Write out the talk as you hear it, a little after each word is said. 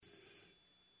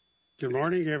Good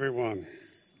morning, everyone.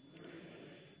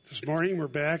 This morning we're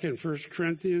back in 1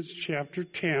 Corinthians chapter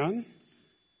 10,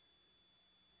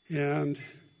 and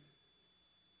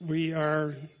we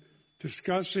are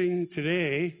discussing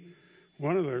today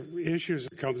one of the issues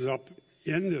that comes up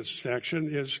in this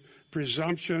section is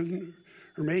presumption,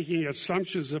 or making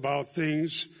assumptions about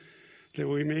things that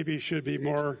we maybe should be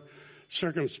more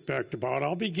circumspect about.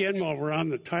 I'll begin while we're on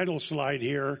the title slide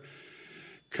here,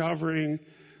 covering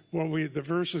the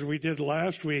verses we did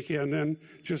last week, and then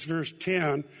just verse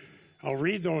 10. I'll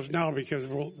read those now because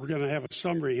we're going to have a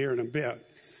summary here in a bit.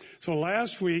 So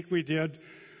last week we did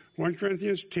 1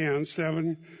 Corinthians 10,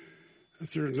 7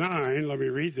 through 9. Let me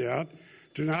read that.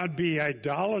 Do not be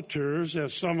idolaters,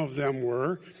 as some of them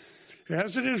were.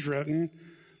 As it is written,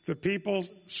 the people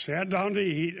sat down to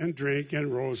eat and drink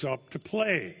and rose up to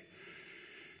play.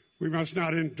 We must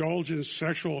not indulge in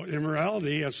sexual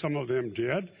immorality, as some of them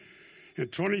did, and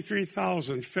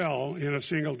 23,000 fell in a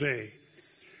single day.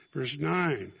 Verse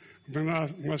 9, we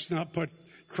must not put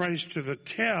Christ to the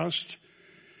test,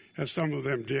 as some of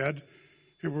them did,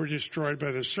 and were destroyed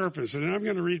by the serpents. And then I'm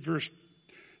going to read verse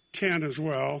 10 as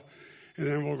well, and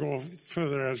then we'll go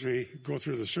further as we go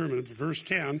through the sermon. Verse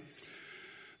 10,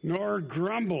 nor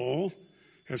grumble,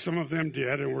 as some of them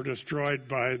did, and were destroyed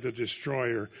by the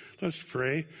destroyer. Let's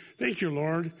pray. Thank you,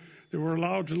 Lord, that we're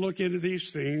allowed to look into these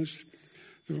things,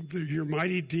 your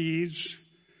mighty deeds,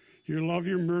 your love,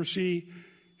 your mercy,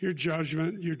 your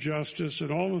judgment, your justice, and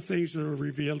all the things that are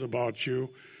revealed about you,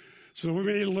 so we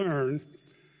may learn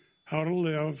how to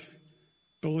live,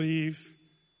 believe,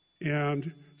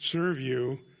 and serve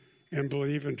you, and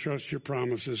believe and trust your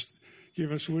promises.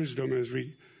 Give us wisdom as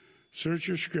we search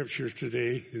your scriptures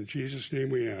today. In Jesus' name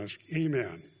we ask.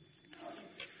 Amen.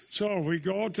 So we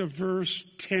go to verse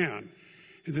 10.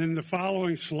 And then the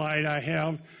following slide, I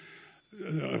have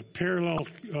a parallel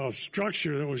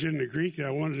structure that was in the Greek that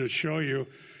I wanted to show you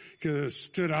because it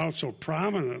stood out so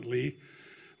prominently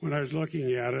when I was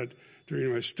looking at it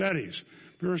during my studies.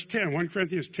 Verse 10, 1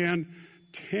 Corinthians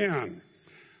 10,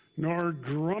 nor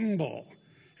grumble,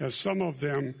 as some of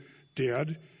them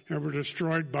did, and were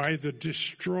destroyed by the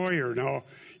destroyer. Now,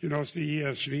 you notice the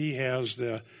ESV has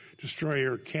the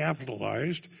destroyer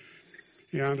capitalized,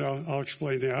 and I'll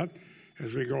explain that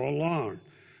as we go along.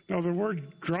 Now, the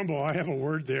word grumble, I have a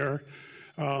word there,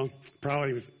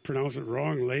 probably pronounce it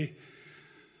wrongly,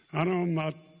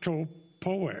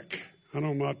 onomatopoeic.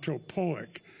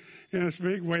 And it's a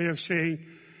big way of saying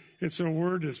it's a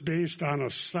word that's based on a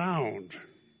sound.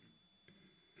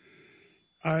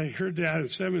 I heard that in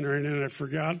seminary, and then I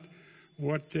forgot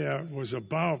what that was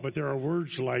about, but there are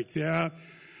words like that.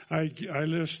 I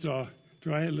list, do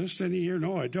I list any here?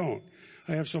 No, I don't.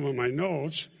 I have some of my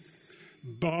notes.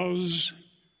 Buzz,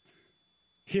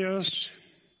 hiss,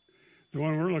 the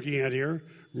one we're looking at here,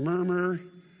 murmur,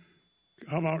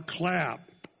 how about clap?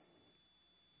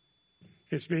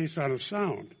 It's based on a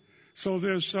sound. So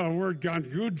this word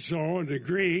gangudzo in the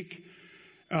Greek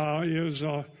is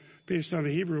based on a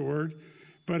Hebrew word,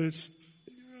 but it's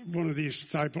one of these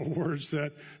type of words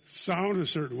that sound a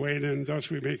certain way, and then thus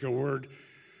we make a word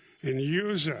and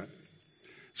use it.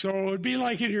 So it would be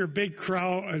like in a big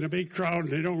crowd, and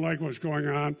they don't like what's going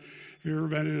on. Have you ever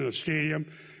been in a stadium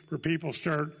where people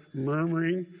start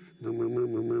murmuring? Murmur,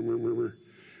 murmur, murmur, murmur.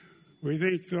 We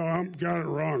think got it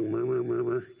wrong. Murmur,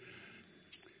 murmur.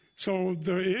 So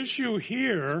the issue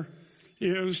here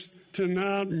is to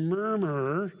not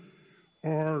murmur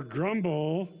or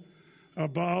grumble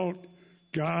about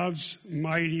God's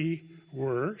mighty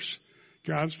works,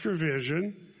 God's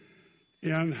provision,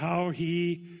 and how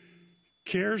He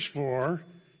cares for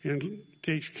and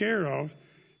takes care of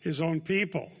His own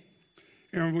people.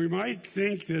 And we might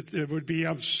think that it would be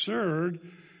absurd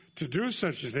to do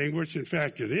such a thing, which in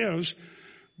fact it is,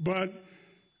 but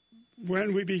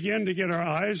when we begin to get our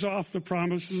eyes off the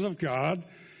promises of God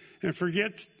and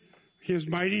forget His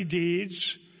mighty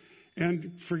deeds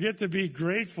and forget to be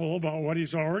grateful about what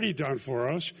He's already done for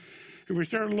us, and we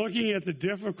start looking at the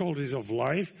difficulties of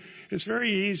life, it's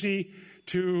very easy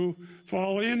to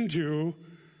fall into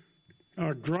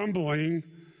grumbling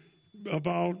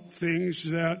about things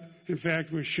that, in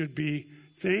fact, we should be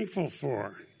thankful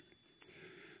for.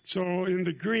 So in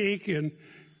the Greek, and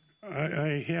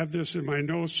I have this in my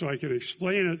notes so I can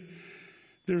explain it,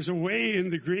 there's a way in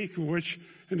the Greek in which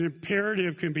an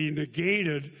imperative can be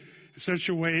negated in such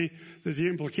a way that the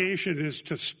implication is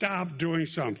to stop doing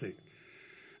something.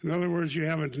 In other words, you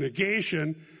have a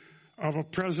negation of a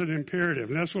present imperative,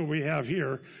 and that's what we have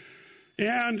here.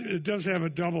 And it does have a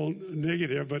double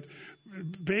negative, but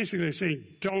basically it's saying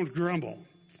don't grumble.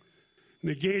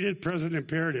 Negated present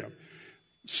imperative.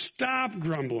 Stop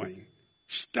grumbling.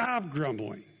 Stop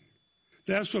grumbling.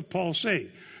 That's what Paul's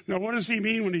saying. Now, what does he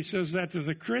mean when he says that to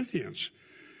the Corinthians?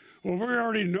 Well, we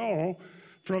already know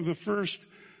from the first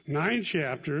 9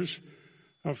 chapters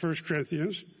of 1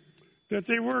 Corinthians that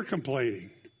they were complaining.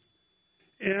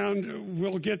 And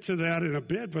we'll get to that in a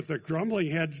bit, but the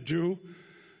grumbling had to do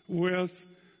with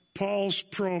Paul's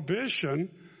prohibition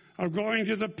of going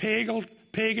to the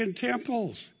pagan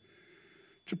temples,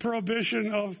 to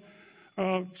prohibition of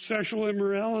sexual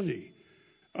immorality,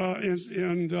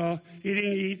 and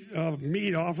eating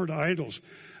meat offered to idols.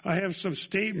 I have some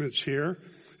statements here.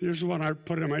 Here's the one I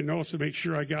put in my notes to make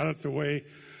sure I got it the way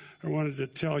I wanted to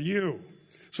tell you.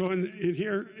 So in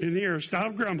here,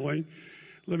 stop grumbling.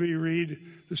 Let me read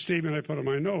the statement I put in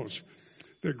my notes.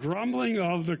 The grumbling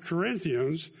of the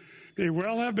Corinthians may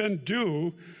well have been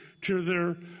due to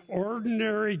their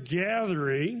ordinary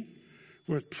gathering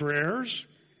with prayers,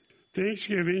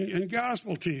 thanksgiving, and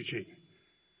gospel teaching.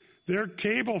 Their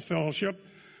table fellowship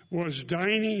was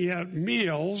dining at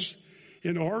meals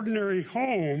in ordinary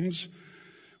homes,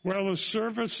 while the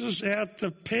services at the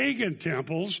pagan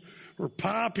temples were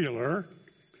popular,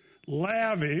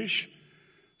 lavish,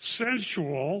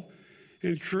 sensual,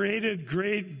 and created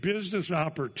great business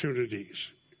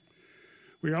opportunities.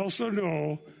 We also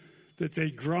know that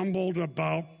they grumbled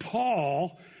about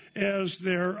Paul as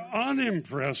their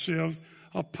unimpressive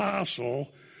apostle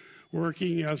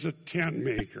working as a tent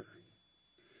maker.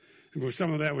 And with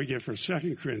some of that we get from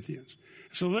 2 Corinthians.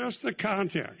 So there's the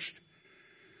context.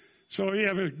 So you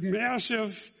have a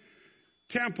massive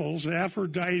temples,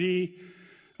 Aphrodite,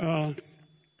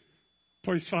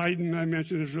 Poseidon, I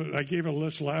mentioned, I gave a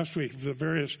list last week of the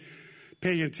various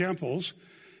pagan temples,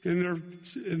 and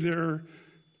their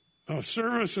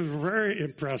services were very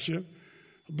impressive,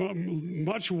 but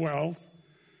much wealth,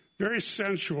 very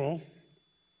sensual,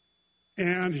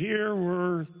 and here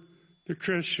were the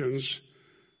Christians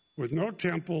with no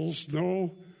temples,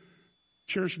 no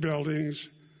church buildings,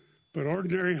 but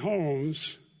ordinary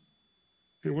homes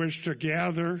in which to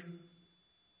gather,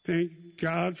 thank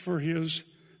God for his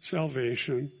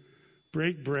salvation,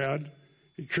 break bread,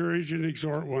 encourage and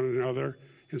exhort one another,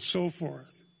 and so forth.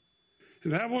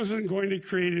 And that wasn't going to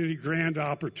create any grand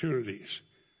opportunities.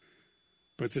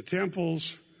 But the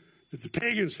temples that the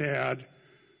pagans had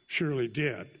surely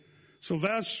did. So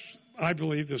that's, I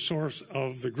believe, the source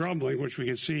of the grumbling, which we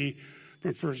can see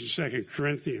from 1 and 2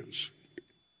 Corinthians.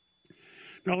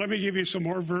 Now, let me give you some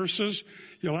more verses.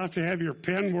 You'll have to have your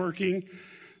pen working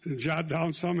and jot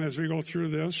down some as we go through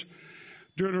this.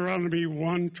 Deuteronomy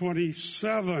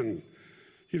 1:27.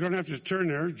 You don't have to turn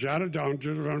there. Jot it down,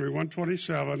 Deuteronomy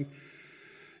 1:27.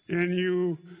 And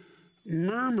you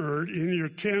murmured in your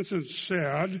tents and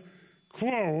said,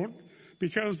 quote,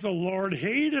 because the Lord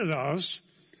hated us,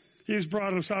 he's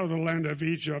brought us out of the land of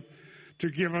Egypt to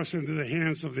give us into the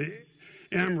hands of the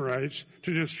Amorites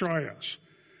to destroy us.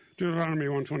 Deuteronomy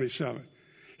 1:27.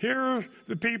 Here are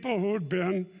the people who had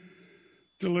been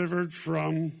delivered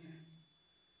from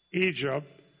Egypt,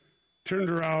 turned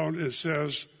around and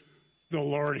says, the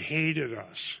Lord hated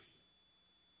us.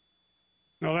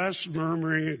 Now that's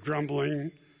murmuring and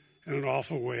grumbling in an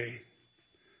awful way.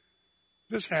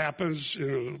 This happens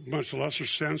in a much lesser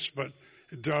sense, but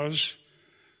it does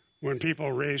when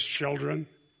people raise children.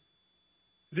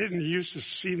 It didn't used to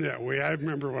seem that way. I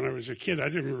remember when I was a kid, I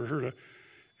didn't ever heard of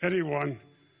anyone,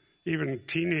 even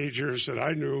teenagers that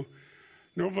I knew,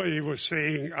 nobody was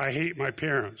saying, I hate my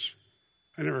parents.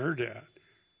 I never heard that.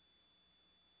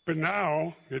 But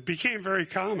now it became very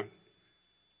common.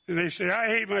 And they say, I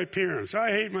hate my parents.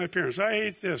 I hate my parents. I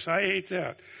hate this. I hate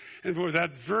that. And boy,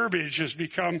 that verbiage has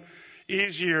become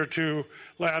easier to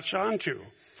latch onto.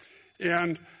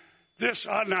 And this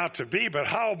ought not to be, but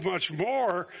how much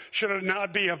more should it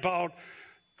not be about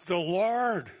the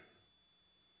Lord?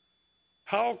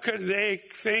 How could they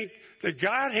think that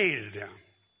God hated them?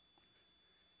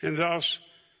 And thus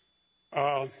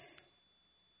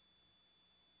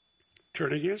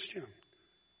turn against him.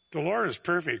 The Lord is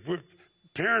perfect.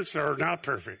 Parents are not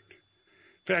perfect.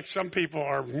 In fact, some people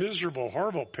are miserable,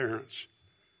 horrible parents.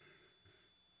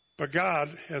 But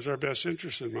God has our best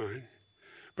interest in mind.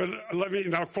 But let me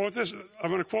now quote this. I'm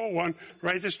going to quote one.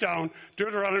 Write this down.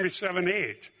 Deuteronomy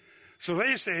 7:8. So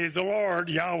they say, the Lord,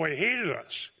 Yahweh, hated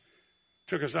us.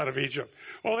 Took us out of Egypt.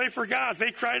 Well, they forgot.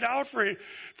 They cried out for him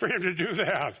to do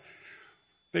that.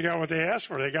 They got what they asked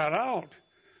for. They got out.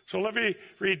 So let me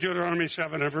read Deuteronomy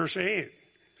 7 and verse 8.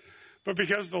 But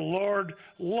because the Lord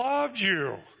loved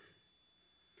you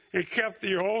and kept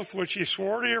the oath which he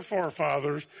swore to your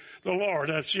forefathers, the Lord,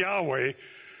 that's Yahweh,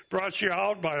 brought you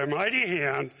out by a mighty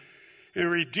hand and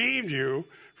redeemed you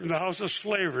from the house of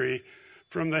slavery,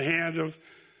 from the hand of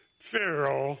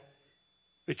Pharaoh,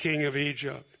 the king of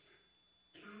Egypt.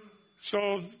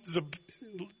 So the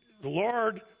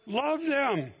Lord loved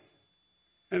them,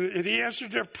 and he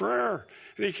answered their prayer,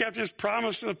 and he kept his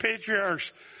promise to the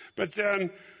patriarchs. But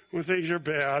then, when things are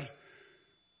bad,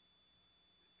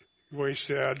 we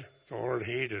said the Lord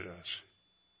hated us,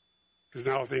 because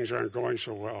now things aren't going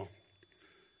so well.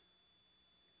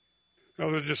 Now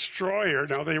the destroyer,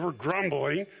 now they were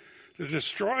grumbling. The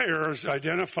destroyer is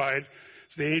identified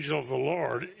as the angel of the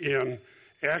Lord in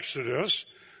Exodus,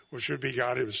 which would be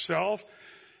God himself.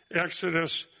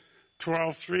 Exodus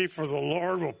 12:3, for the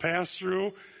Lord will pass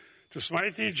through to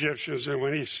smite the Egyptians, and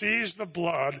when he sees the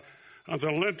blood on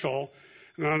the lintel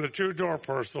and on the two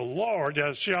doorposts, the Lord,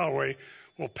 that's Yahweh,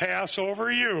 will pass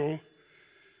over you.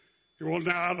 He will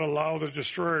not allow the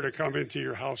destroyer to come into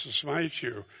your house and smite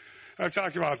you. I've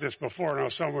talked about this before. Now,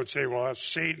 some would say, well, that's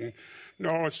Satan.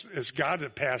 No, it's God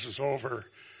that passes over.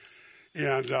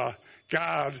 And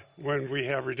God, when we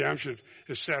have redemption,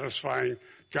 is satisfying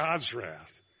God's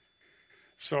wrath.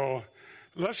 So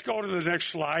let's go to the next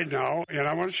slide now, and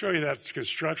I want to show you that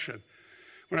construction.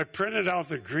 When I printed out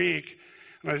the Greek,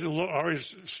 and I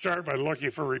always start by looking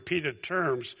for repeated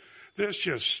terms, this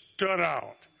just stood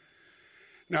out.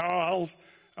 Now,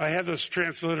 I have this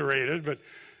transliterated, but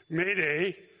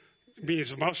Mayday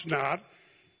means must not,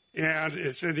 and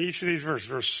it's in each of these verses,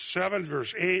 verse 7,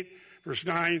 verse 8, verse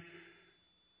 9,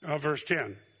 verse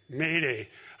 10, Mayday.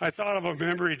 I thought of a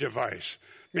memory device.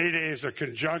 Mayday is a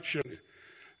conjunction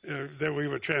that we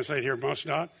would translate here, must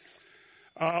not.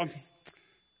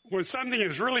 When something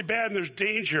is really bad and there's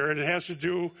danger and it has to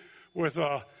do with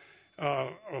a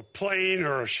plane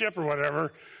or a ship or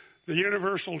whatever, the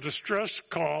universal distress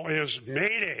call is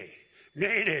Mayday.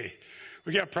 Mayday.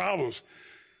 We got problems.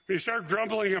 When you start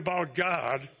grumbling about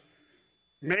God,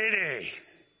 Mayday.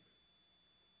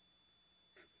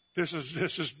 This is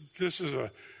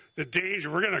the danger.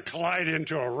 We're going to collide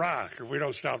into a rock if we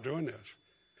don't stop doing this.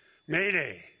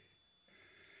 Mayday.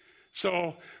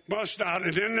 So must not,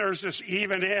 and then there's this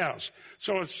even as.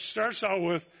 So it starts out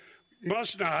with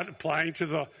must not, applying to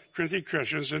the Corinthian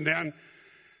Christians, and then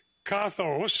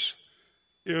kathos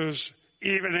is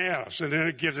even as, and then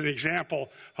it gives an example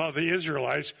how the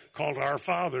Israelites, called our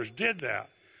fathers, did that.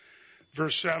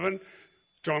 Verse 7,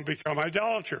 don't become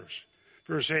idolaters.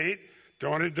 Verse 8,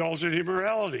 don't indulge in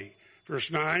immorality. Verse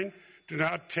 9, do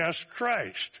not test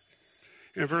Christ.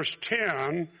 In verse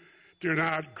 10, do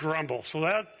not grumble. So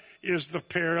that is the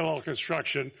parallel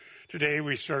construction. Today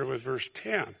we started with verse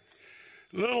 10.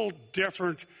 Little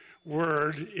different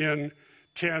word in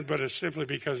 10, but it's simply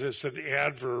because it's an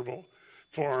adverbial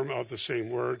form of the same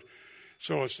word.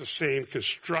 So it's the same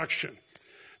construction.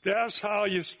 That's how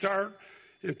you start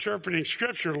interpreting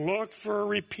Scripture. Look for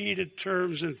repeated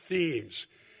terms and themes,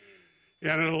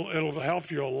 and it'll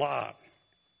help you a lot.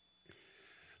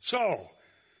 So,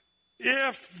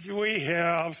 if we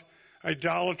have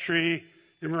idolatry,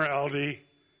 immorality,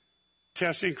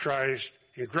 testing Christ,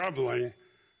 and grumbling,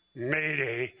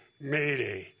 Mayday,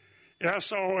 Mayday.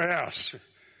 SOS.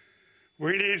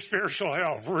 We need spiritual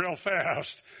help real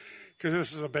fast because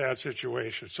this is a bad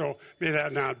situation. So may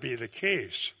that not be the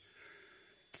case.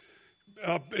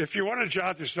 If you want to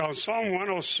jot this down, Psalm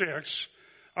 106,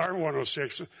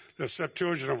 R106, the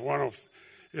Septuagint of 10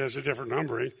 has a different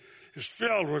numbering, is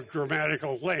filled with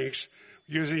grammatical links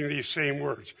using these same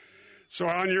words. So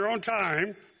on your own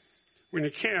time, when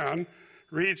you can,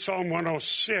 read Psalm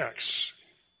 106.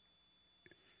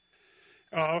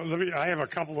 I have a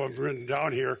couple of them written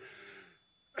down here.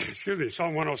 Excuse me,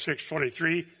 Psalm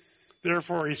 106:23.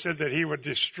 Therefore, he said that he would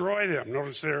destroy them.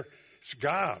 Notice there, it's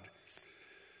God.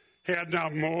 Had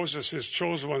not Moses, his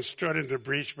chosen one, stood in the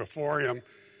breach before him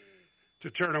to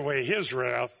turn away his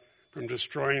wrath from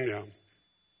destroying them.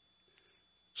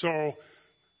 So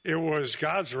it was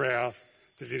God's wrath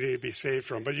that he needed to be saved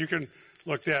from. But you can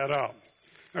look that up.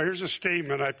 Now, here's a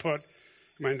statement I put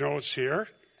in my notes here.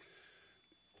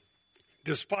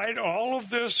 Despite all of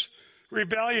this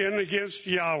rebellion against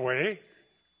Yahweh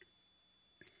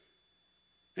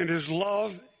and his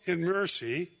love and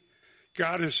mercy,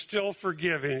 God is still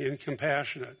forgiving and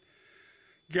compassionate.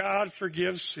 God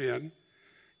forgives sin.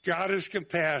 God is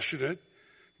compassionate.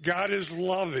 God is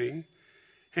loving.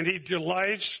 And he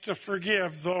delights to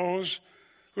forgive those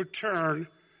who turn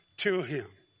to him.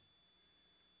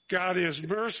 God is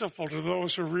merciful to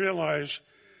those who realize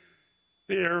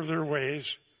the error of their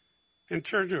ways and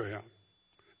turn to him.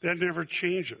 That never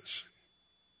changes.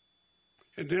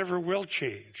 It never will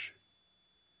change.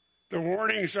 The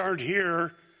warnings aren't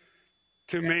here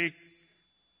to make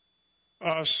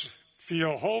us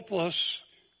feel hopeless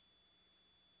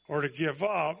or to give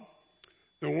up.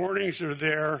 The warnings are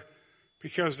there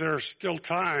because there's still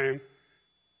time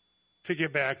to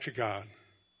get back to God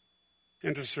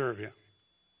and to serve Him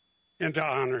and to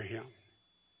honor Him.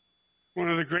 One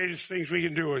of the greatest things we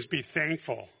can do is be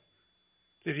thankful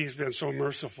that He's been so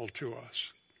merciful to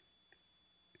us.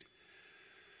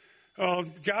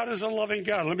 God is a loving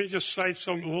God. Let me just cite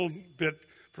a little bit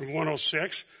from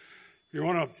 106. If you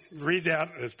want to read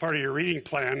that as part of your reading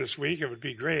plan this week, it would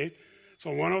be great. So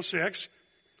 106,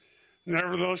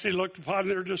 nevertheless, He looked upon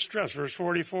their distress. Verse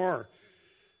 44,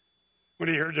 when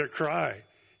He heard their cry,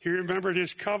 He remembered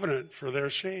His covenant for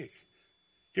their sake.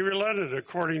 He relented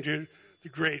according to the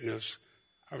greatness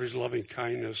of His loving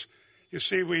kindness. You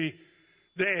see,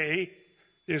 they,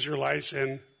 the Israelites,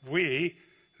 and we,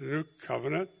 the new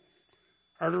covenant,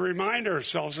 are to remind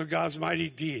ourselves of God's mighty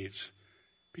deeds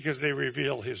because they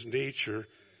reveal His nature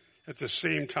at the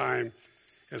same time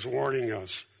as warning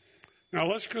us. Now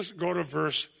let's just go to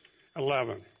verse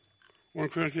 11. 1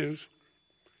 Corinthians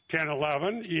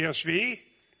 10:11, ESV.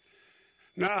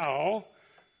 Now,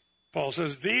 Paul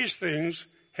says, these things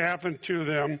happened to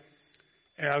them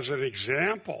as an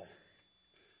example,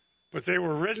 but they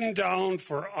were written down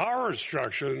for our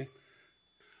instruction,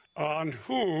 on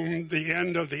whom the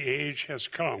end of the age has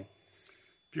come.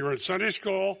 If you were in Sunday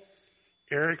school,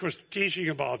 Eric was teaching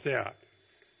about that.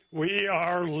 We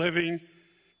are living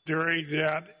during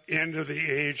that end of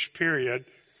the age period,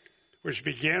 which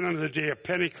began on the day of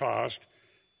Pentecost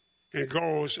and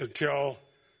goes until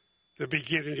the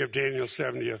beginning of Daniel's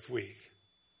 70th week.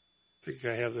 I think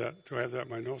I have that. Do I have that in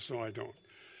my notes? No, I don't.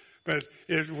 But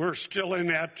we're still in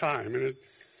that time, and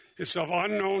it's of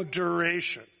unknown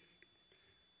duration.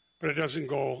 But it doesn't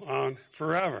go on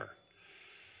forever.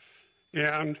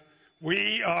 And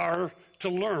we are to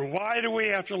learn. Why do we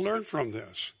have to learn from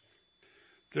this?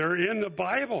 They're in the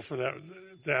Bible for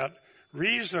that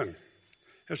reason.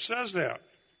 It says that.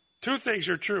 Two things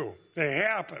are true. They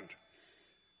happened.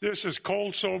 This is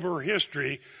cold, sober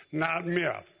history, not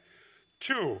myth.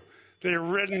 Two, they are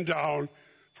written down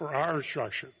for our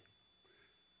instruction.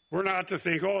 We're not to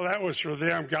think, oh, that was for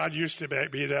them. God used to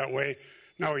be that way.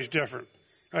 Now He's different.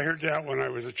 I heard that when I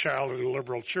was a child in a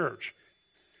liberal church.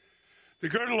 The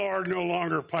good Lord no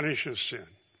longer punishes sin.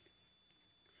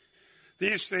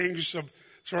 These things, as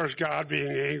far as God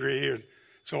being angry and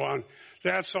so on,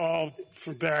 that's all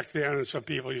from back then, and some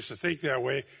people used to think that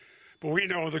way. But we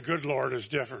know the good Lord is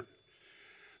different.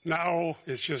 Now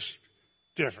it's just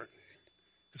different.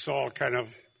 It's all kind of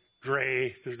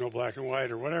gray. There's no black and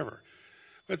white or whatever.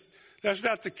 But that's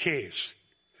not the case.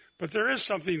 But there is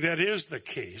something that is the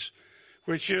case,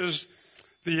 which is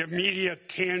the immediate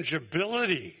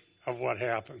tangibility of what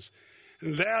happens.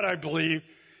 And that, I believe,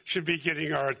 should be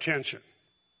getting our attention.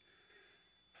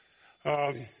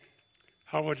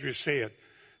 How would you say it?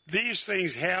 These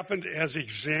things happened as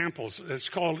examples. It's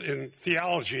called in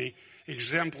theology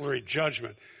exemplary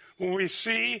judgment. When we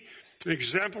see an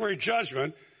exemplary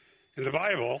judgment in the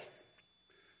Bible,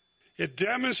 it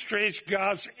demonstrates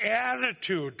God's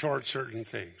attitude toward certain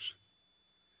things.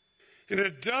 And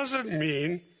it doesn't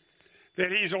mean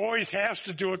that He always has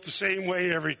to do it the same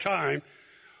way every time,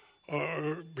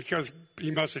 because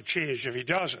He must have changed if He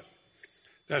doesn't.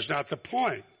 That's not the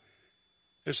point.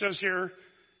 It says here,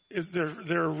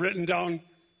 they're written down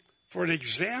for an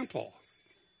example.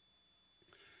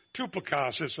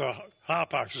 Tupakos is a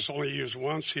hopox. It's only used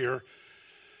once here.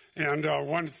 And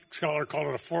one scholar called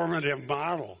it a formative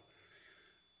model.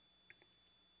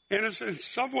 And it's in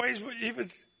some ways even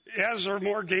as or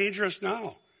more dangerous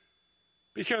now.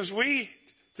 Because we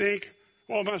think,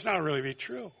 well, it must not really be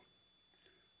true.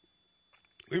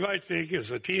 We might think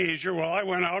as a teenager, well, I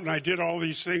went out and I did all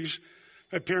these things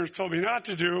my parents told me not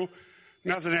to do.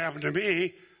 Nothing happened to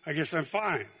me. I guess I'm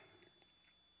fine.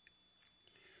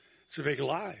 It's a big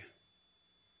lie.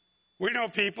 We know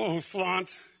people who flaunt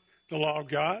the law of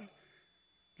God.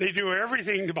 They do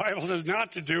everything the Bible says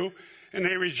not to do, and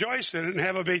they rejoice in it and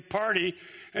have a big party.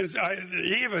 And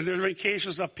even there have been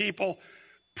cases of people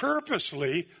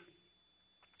purposely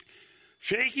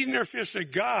shaking their fist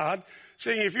at God,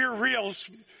 saying, if you're real,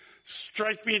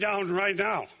 strike me down right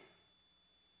now.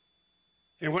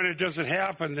 And when it doesn't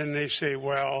happen, then they say,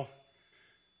 well,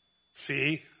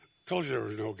 see, I told you there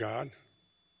was no God.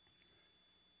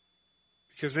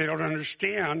 Because they don't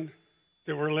understand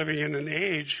that we're living in an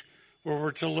age where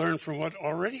we're to learn from what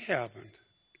already happened.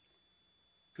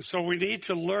 And so we need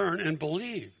to learn and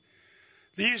believe.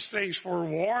 These things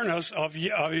forewarn us of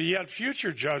a yet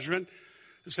future judgment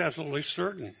that's absolutely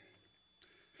certain.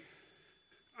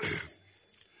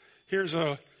 Here's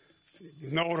a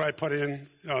note I put in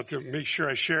to make sure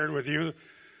I shared with you.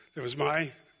 That was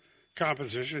my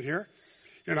composition here.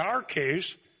 In our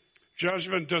case,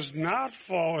 judgment does not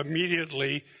fall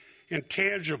immediately and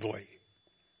tangibly,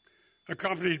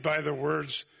 accompanied by the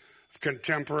words of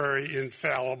contemporary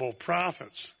infallible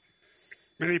prophets.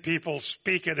 Many people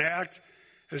speak and act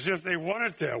as if they want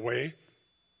it that way,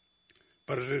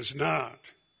 but it is not.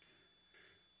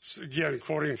 So again,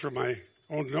 quoting from my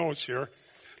own notes here,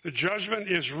 the judgment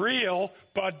is real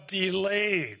but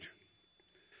delayed.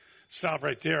 Stop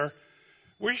right there.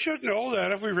 We should know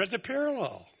that if we read the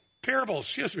parables.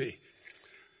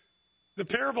 The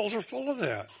parables are full of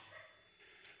that.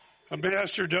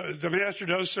 The master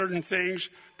does certain things,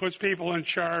 puts people in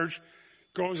charge,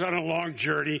 goes on a long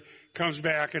journey, comes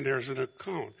back, and there's an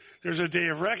account. There's a day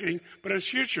of reckoning, but it's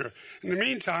future. In the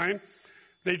meantime,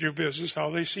 they do business how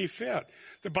they see fit.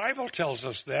 The Bible tells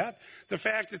us that. The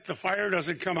fact that the fire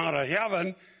doesn't come out of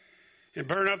heaven and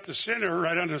burn up the sinner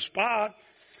right on the spot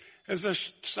is a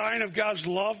sign of God's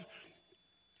love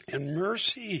and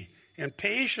mercy and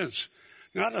patience,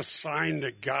 not a sign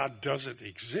that God doesn't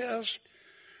exist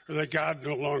or that God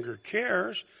no longer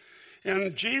cares.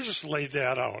 And Jesus laid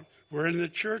that out. We're in the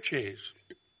church age.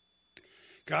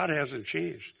 God hasn't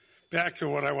changed. Back to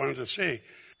what I wanted to say.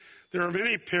 There are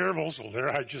many parables,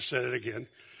 I just said it again,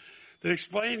 that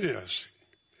explain this.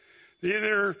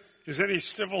 Neither is any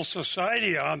civil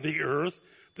society on the earth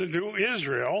the new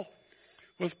Israel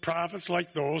with prophets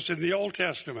like those in the Old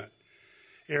Testament.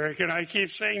 Eric and I keep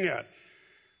saying that.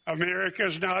 America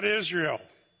is not Israel.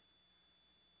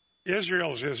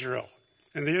 Israel is Israel.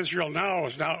 And the Israel now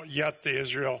is not yet the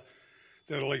Israel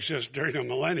that will exist during the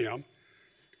millennium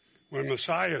when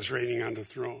Messiah is reigning on the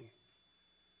throne.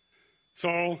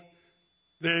 So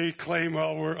they claim,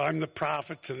 well, I'm the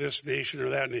prophet to this nation or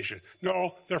that nation.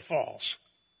 No, they're false.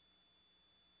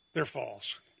 They're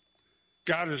false.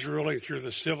 God is ruling through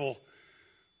the civil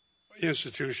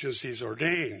institutions he's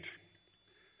ordained.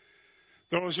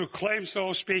 Those who claim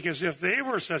so speak as if they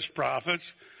were such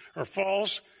prophets are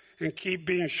false and keep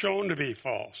being shown to be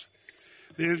false.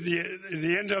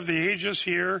 The end of the ages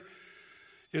here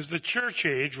is the church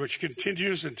age, which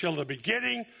continues until the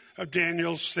beginning of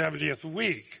Daniel's 70th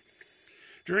week.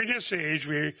 During this age,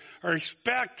 we are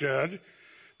expected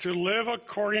to live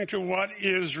according to what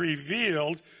is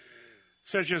revealed,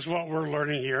 such as what we're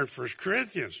learning here in 1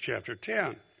 Corinthians chapter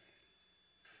 10.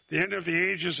 The end of the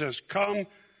ages has come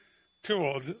to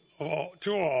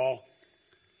all,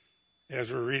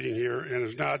 as we're reading here, and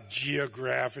is not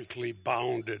geographically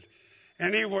bounded.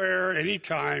 Anywhere,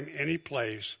 anytime, any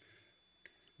place.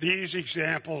 These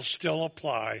examples still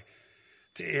apply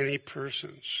to any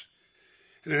persons.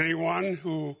 And anyone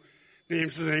who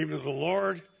names the name of the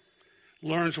Lord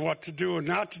learns what to do and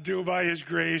not to do by his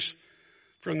grace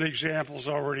from the examples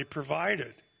already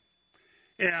provided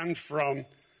and from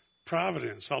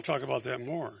providence. I'll talk about that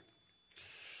more.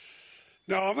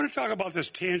 Now, I'm going to talk about this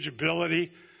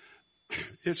tangibility.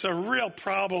 It's a real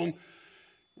problem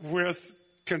with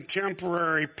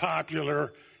contemporary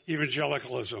popular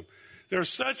evangelicalism. There's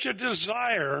such a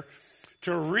desire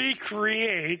to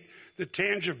recreate the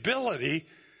tangibility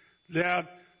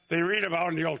that they read about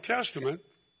in the Old Testament,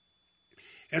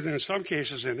 and in some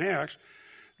cases in Acts,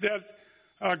 that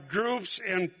groups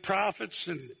and prophets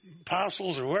and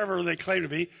apostles or whoever they claim to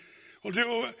be will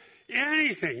do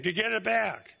anything to get it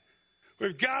back.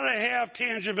 We've got to have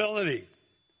tangibility.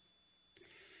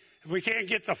 If we can't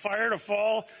get the fire to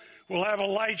fall, we'll have a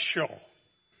light show.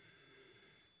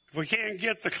 If we can't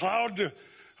get the cloud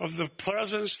of the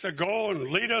presence to go and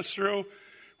lead us through,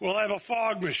 we'll have a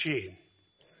fog machine.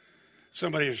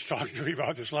 Somebody was talking to me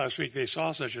about this last week. They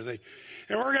saw such a thing.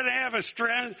 And we're going to have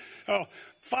a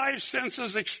five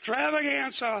senses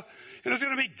extravaganza, and it's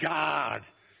going to be God.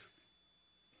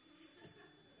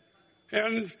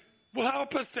 And well, how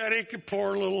pathetic the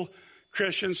poor little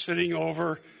Christian sitting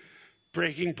over,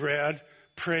 breaking bread,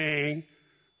 praying,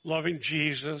 loving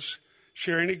Jesus,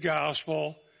 sharing the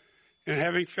gospel, and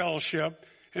having fellowship,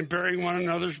 and bearing one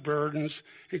another's burdens,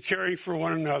 and caring for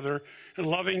one another, and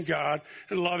loving God,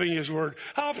 and loving his word.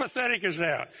 How pathetic is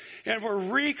that? And we're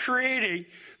recreating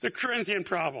the Corinthian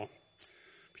problem.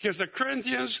 Because the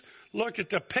Corinthians looked at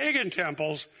the pagan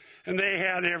temples, and they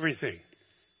had everything.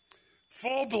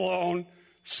 Full-blown,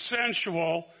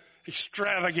 sensual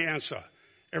extravaganza.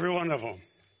 Every one of them. Amen.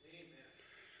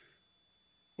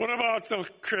 What about the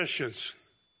Christians?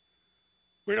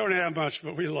 We don't have much,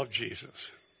 but we love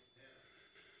Jesus.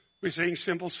 We sing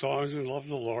simple songs and love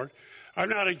the Lord. I'm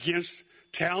not against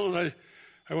talent.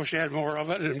 I wish I had more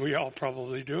of it, and we all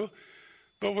probably do.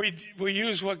 But we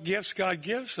use what gifts God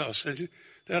gives us and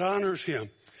that honors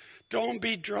him. Don't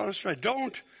be drawn astray.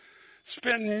 Don't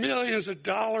spend millions of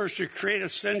dollars to create a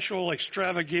sensual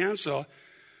extravaganza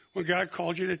when God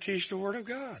called you to teach the Word of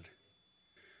God.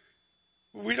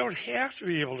 We don't have to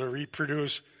be able to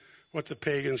reproduce what the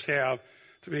pagans have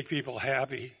to make people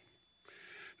happy.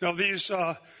 Now, these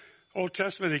Old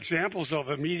Testament examples of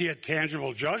immediate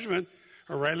tangible judgment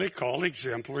are rightly called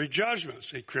exemplary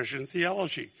judgments in Christian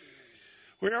theology.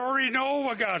 We already know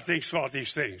what God thinks about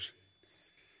these things.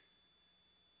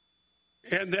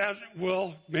 And that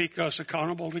will make us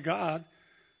accountable to God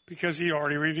because he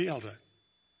already revealed it.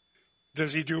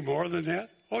 Does he do more than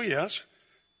that? Oh, yes.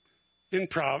 In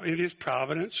his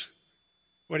providence,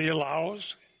 what he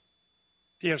allows.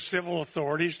 He has civil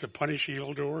authorities to punish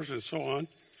evildoers and so on.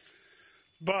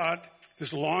 But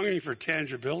this longing for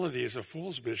tangibility is a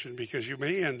fool's mission because you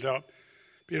may end up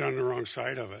being on the wrong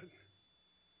side of it.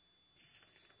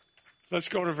 Let's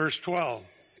go to verse 12.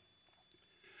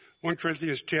 1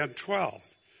 Corinthians 10:12.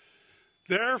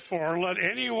 Therefore, let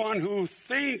anyone who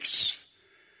thinks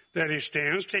that he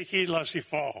stands take heed lest he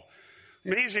fall.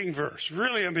 Amazing verse,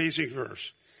 really amazing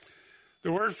verse.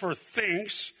 The word for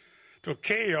thinks,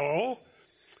 tokeo,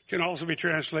 can also be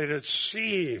translated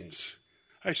seems.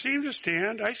 I seem to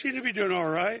stand. I seem to be doing all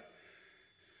right.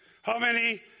 How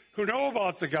many who know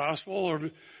about the gospel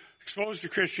or exposed to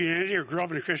Christianity or grew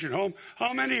up in a Christian home,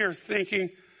 how many are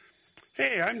thinking,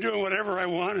 hey, I'm doing whatever I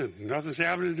want and nothing's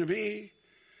happening to me?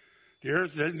 The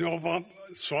earth didn't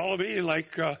swallow me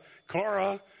like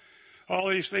Korah. All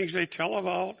these things they tell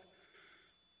about.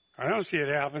 I don't see it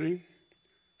happening.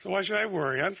 So why should I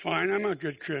worry? I'm fine. I'm a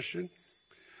good Christian.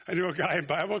 I knew a guy in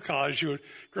Bible college who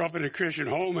grew up in a Christian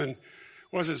home and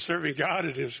wasn't serving God,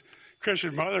 and his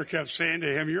Christian mother kept saying to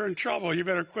him, you're in trouble. You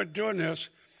better quit doing this.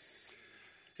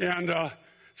 And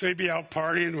so he'd be out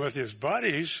partying with his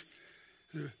buddies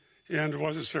and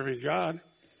wasn't serving God.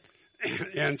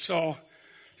 And so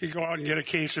he'd go out and get a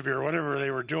case of beer, whatever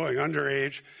they were doing,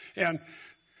 underage. And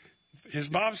his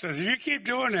mom says, if you keep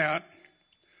doing that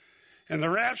and the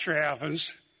rapture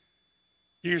happens,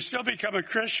 you can still become a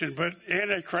Christian, but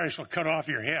Antichrist will cut off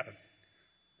your head.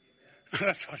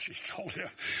 That's what she told him.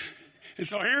 And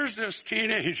so here's this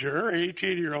teenager,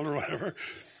 18-year-old or whatever,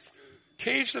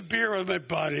 case of beer with my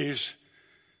buddies,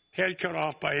 head cut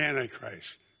off by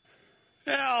Antichrist.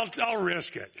 Yeah, I'll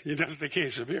risk it. That's the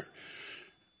case of beer.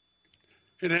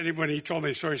 And then when he told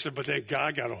me the story, he said, but then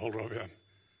God got a hold of him.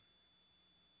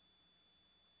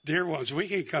 Dear ones, we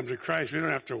can come to Christ. We don't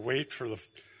have to wait for the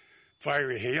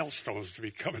fiery hailstones to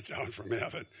be coming down from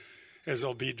heaven, as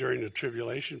they'll be during the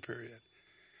tribulation period,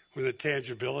 when the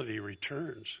tangibility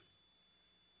returns.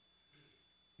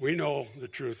 We know the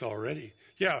truth already.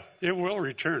 Yeah, it will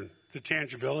return, the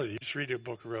tangibility. Just read the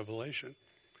book of Revelation.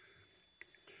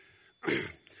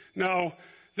 Now,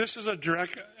 this is a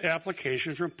direct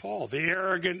application from Paul. The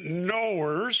arrogant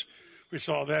knowers, we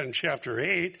saw that in chapter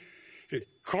 8, in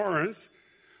Corinth,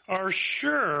 are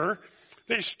sure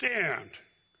they stand.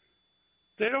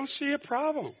 They don't see a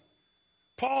problem.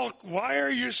 Paul, why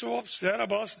are you so upset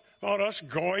about us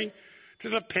going to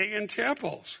the pagan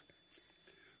temples?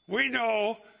 We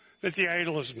know that the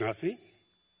idol is nothing.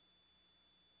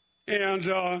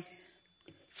 And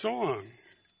so on.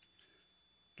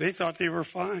 They thought they were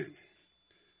fine.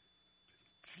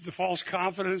 The false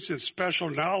confidence in special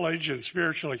knowledge and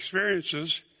spiritual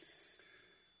experiences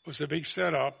was a big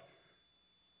setup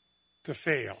to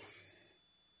fail.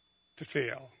 To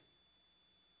fail.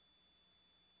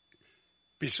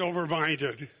 Be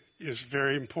sober-minded is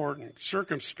very important.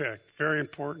 Circumspect, very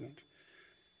important.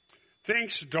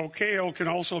 Thinks, dokeo, can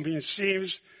also mean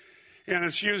seems, and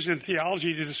it's used in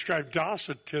theology to describe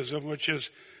docetism, which is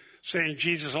saying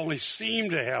Jesus only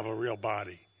seemed to have a real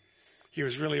body. He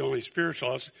was really only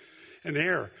spiritual and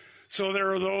air. So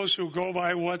there are those who go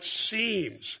by what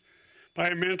seems, by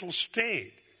a mental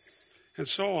state, and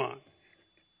so on.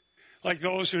 Like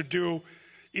those who do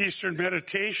Eastern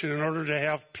meditation in order to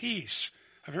have peace.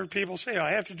 I've heard people say,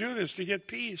 I have to do this to get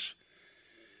peace.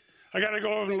 I got to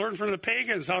go and learn from the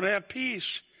pagans how to have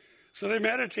peace. So they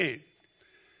meditate.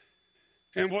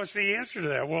 And what's the answer to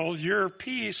that? Well, your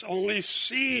peace only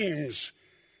seems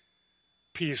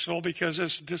peaceful because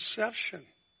it's deception.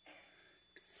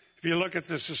 If you look at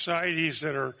the societies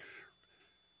that are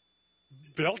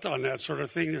built on that sort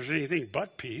of thing, there's anything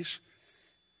but peace.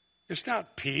 It's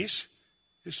not peace,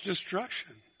 it's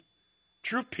destruction.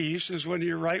 True peace is when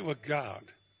you're right with God.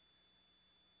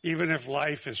 Even if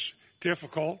life is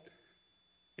difficult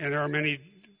and there are many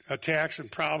attacks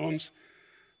and problems,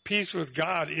 peace with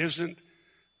God isn't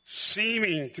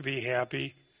seeming to be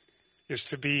happy, it's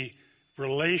to be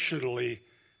relationally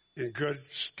in good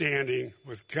standing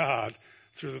with God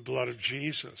through the blood of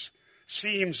Jesus.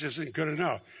 Seems isn't good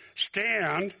enough.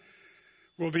 Stand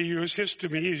will be used,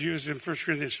 histemi is used in 1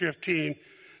 Corinthians 15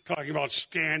 talking about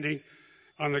standing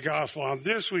on the gospel. On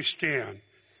this we stand,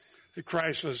 that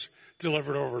Christ was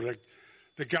delivered over,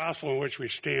 the gospel in which we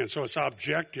stand. So it's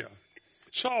objective.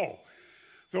 So,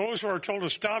 those who are told to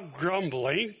stop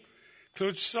grumbling,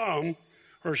 include some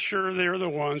who are sure they're the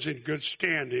ones in good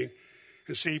standing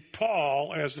and see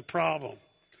Paul as the problem.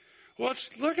 Let's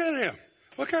look at him.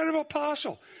 What kind of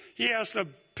apostle? He has to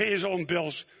pay his own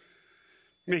bills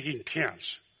making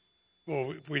tents.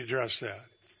 Well, we address that.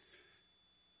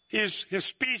 His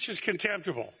speech is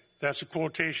contemptible. That's a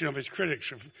quotation of his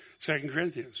critics of 2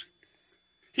 Corinthians.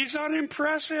 He's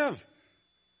unimpressive.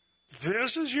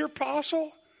 This is your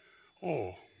apostle?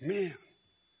 Oh, man.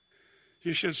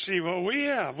 You should see what we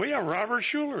have. We have Robert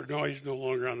Schuller. No, he's no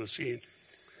longer on the scene.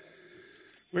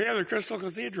 We have the Crystal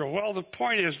Cathedral. Well, the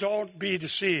point is, don't be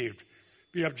deceived.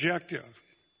 Be objective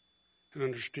and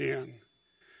understand.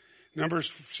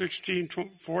 Numbers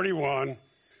 16:41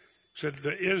 said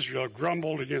that Israel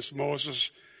grumbled against Moses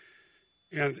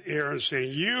and Aaron,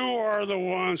 saying, "You are the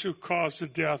ones who caused the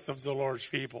death of the Lord's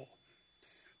people."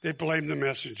 They blamed the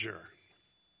messenger.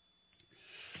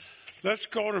 Let's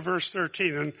go to verse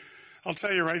 13, and I'll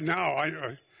tell you right now,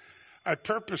 I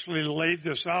purposely laid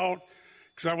this out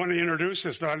because I want to introduce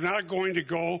this, but I'm not going to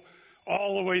go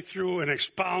all the way through and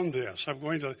expound this. I'm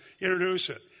going to introduce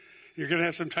it. You're going to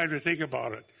have some time to think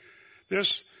about it.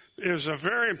 This is a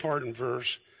very important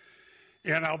verse,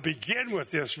 and I'll begin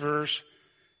with this verse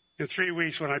in 3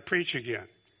 weeks when I preach again,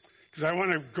 because I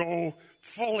want to go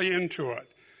fully into it.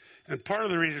 And part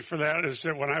of the reason for that is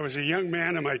that when I was a young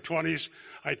man in my 20s,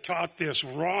 I taught this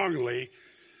wrongly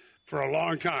for a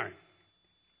long time.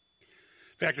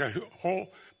 In fact, a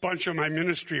whole bunch of my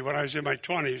ministry when I was in my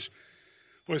 20s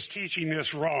was teaching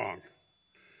this wrong.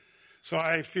 So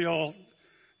I feel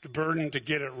the burden to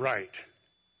get it right.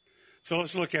 So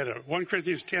let's look at it. 1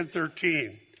 Corinthians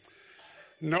 10:13.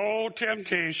 No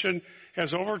temptation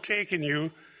has overtaken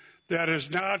you that is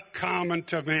not common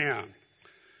to man.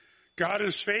 God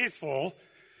is faithful,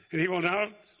 and he will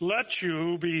not let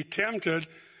you be tempted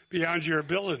beyond your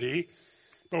ability,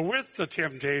 but with the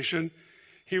temptation,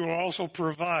 he will also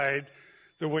provide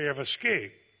the way of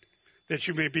escape, that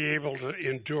you may be able to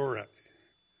endure it.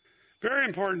 Very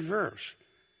important verse.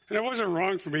 And it wasn't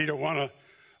wrong for me to want to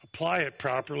apply it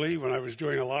properly when I was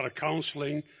doing a lot of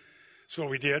counseling. That's what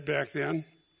we did back then.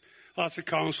 Lots of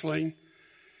counseling.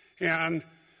 And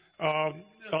a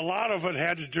lot of it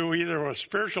had to do either with a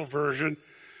spiritual version,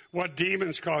 what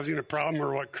demon's causing a problem,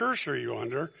 or what curse are you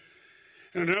under.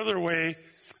 And another way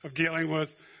of dealing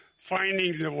with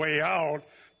finding the way out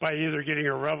by either getting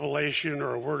a revelation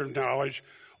or a word of knowledge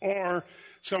or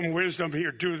some wisdom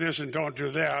here, do this and don't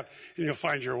do that, and you'll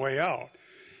find your way out.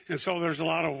 And so there's a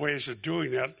lot of ways of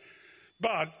doing that.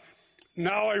 But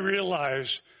now I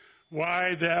realize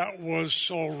why that was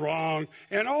so wrong,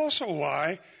 and also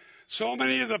why so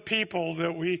many of the people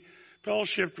that we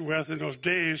fellowshiped with in those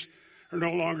days are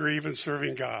no longer even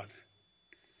serving God.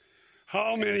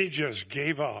 How many just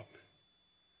gave up?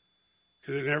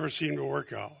 Because it never seemed to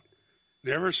work out.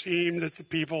 Never seemed that the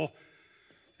people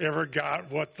ever got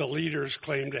what the leaders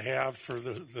claimed to have for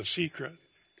the secret.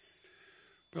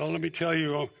 Well, let me tell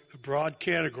you the broad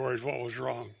categories what was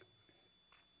wrong.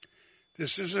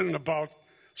 This isn't about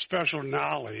special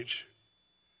knowledge,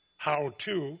 how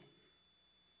to.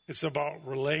 It's about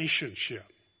relationship.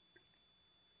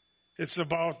 It's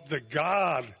about the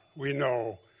God we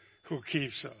know who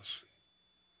keeps us.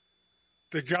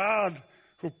 The God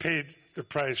who paid the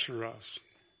price for us.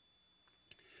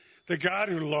 The God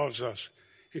who loves us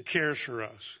and cares for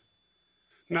us.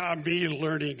 Not me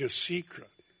learning a secret.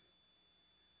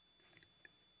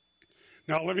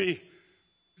 Now let me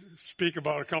speak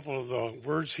about a couple of the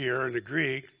words here in the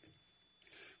Greek.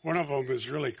 One of them is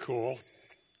really cool.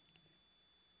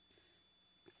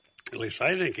 At least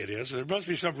I think it is. There must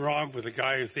be something wrong with a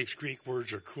guy who thinks Greek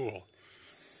words are cool.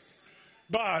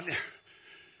 But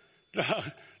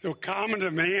the common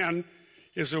to man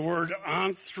is the word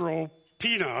anthropos.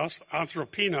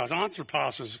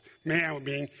 Anthropos is man,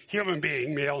 meaning human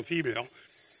being, male and female.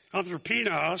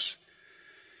 Anthropos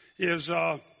is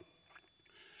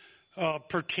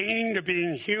pertaining to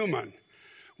being human.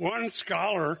 One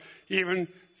scholar even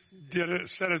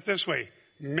said it this way,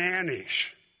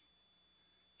 mannish.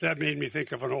 That made me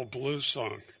think of an old blues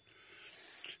song.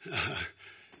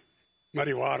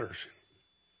 Muddy Waters.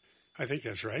 I think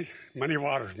that's right. Muddy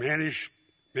Waters. Mannish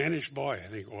boy, I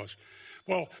think it was.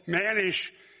 Well,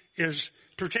 mannish is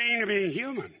pertaining to being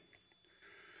human.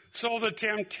 So the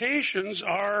temptations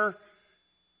are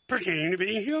pertaining to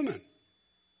being human.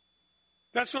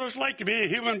 That's what it's like to be a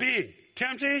human being.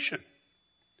 Temptation.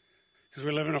 Because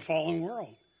we live in a fallen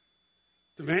world.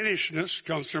 The mannishness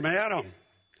comes from Adam,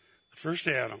 the first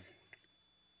Adam.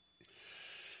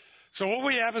 So what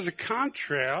we have is a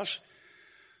contrast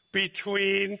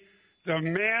between the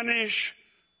mannish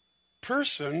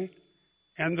person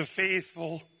and the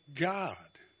faithful God.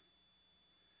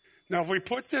 Now, if we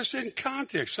put this in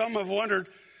context, some have wondered,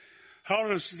 how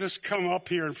does this come up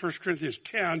here in 1 Corinthians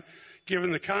 10,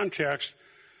 given the context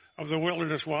of the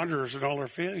wilderness wanderers and all their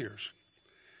failures?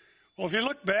 Well, if you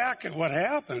look back at what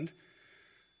happened,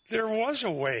 there was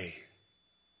a way.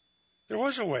 There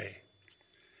was a way.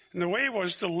 And the way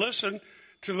was to listen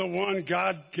to the one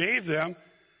God gave them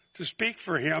to speak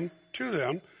for him to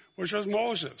them, which was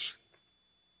Moses.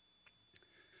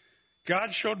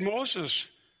 God showed Moses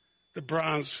the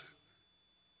bronze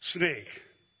snake,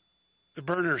 the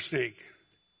burner snake,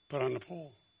 put on the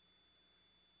pole.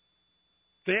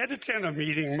 They had to attend a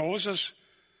meeting. Moses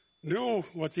knew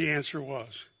what the answer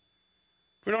was.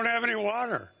 We don't have any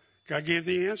water. God gave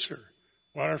the answer.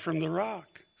 Water from the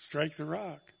rock. Strike the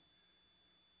rock.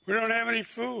 We don't have any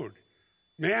food.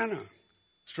 Manna.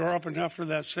 Store up enough for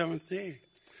that seventh day.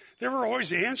 There were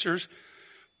always answers,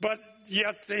 but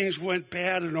yet things went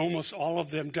bad and almost all of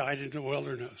them died in the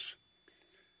wilderness.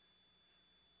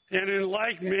 And in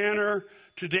like manner,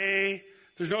 today,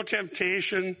 there's no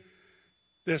temptation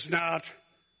that's not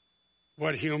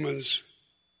what humans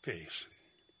face.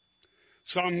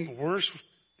 Some worse,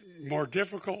 more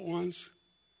difficult ones.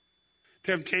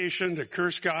 Temptation to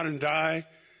curse God and die,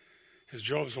 as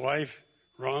Job's wife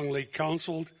wrongly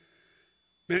counseled.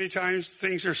 Many times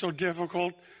things are so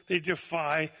difficult, they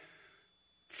defy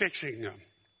fixing them.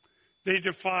 They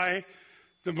defy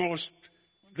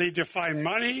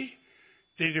money,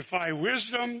 they defy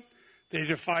wisdom, they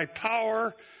defy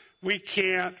power. We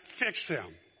can't fix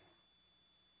them.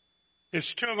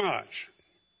 It's too much.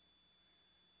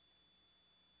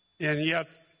 And yet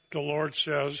the Lord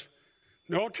says,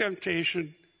 no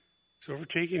temptation is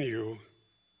overtaking you,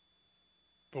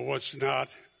 but what's not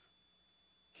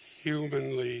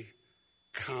humanly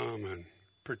common,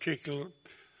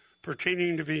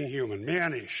 pertaining to being human,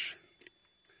 mannish.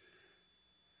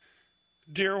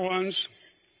 Dear ones,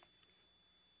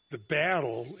 the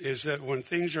battle is that when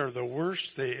things are the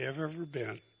worst they have ever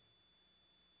been,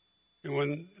 and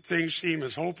when things seem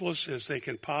as hopeless as they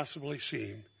can possibly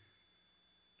seem,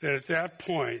 that at that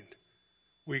point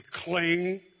we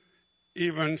cling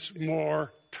even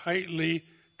more tightly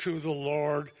to the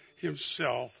Lord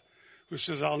himself, who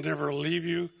says, I'll never leave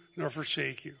you nor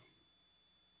forsake you.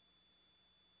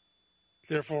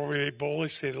 Therefore, we may boldly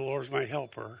say, the Lord is my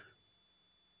helper.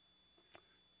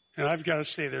 And I've got to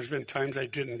say, there's been times I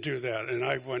didn't do that, and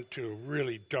I went to a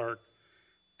really dark,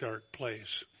 dark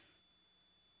place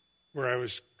where I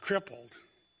was crippled,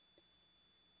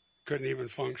 couldn't even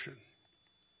function.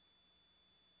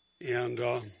 And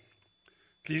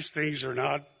these things are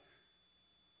not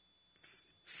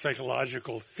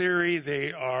psychological theory.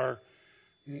 They are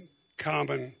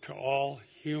common to all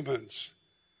humans.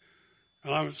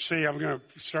 And I would say I'm going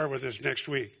to start with this next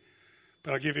week,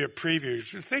 but I'll give you a preview.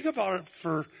 Think about it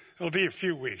it'll be a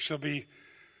few weeks. It'll be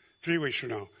 3 weeks from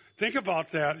now. Think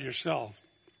about that yourself.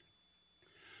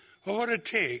 What would it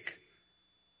take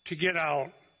to get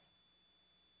out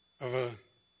of a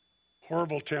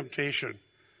horrible temptation?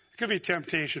 It could be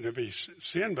temptation to be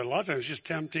sin, but a lot of times it's just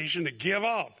temptation to give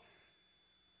up,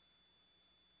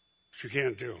 which you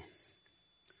can't do.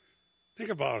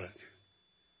 Think about it.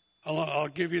 I'll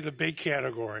give you the big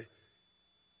category.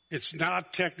 It's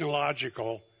not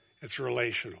technological, it's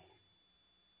relational.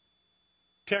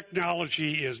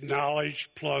 Technology is knowledge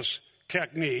plus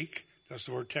technique. That's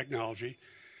the word technology.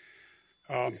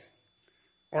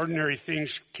 Ordinary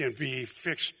things can be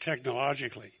fixed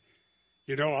technologically.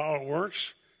 You know how it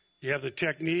works? You have the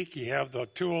technique, you have the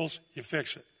tools, you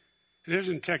fix it. It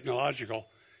isn't technological,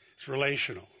 it's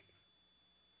relational.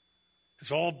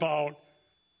 It's all about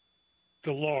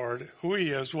the Lord, who he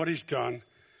is, what he's done,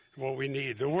 what we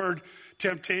need. The word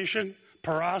temptation,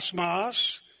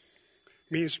 parosmos,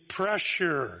 means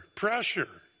pressure.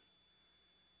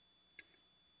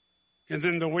 And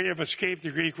then the way of escape,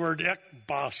 the Greek word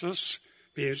ekbasis,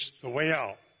 means the way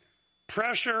out.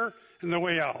 Pressure and the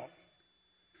way out.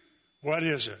 What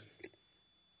is it?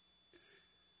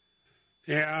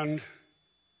 And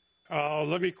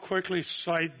let me quickly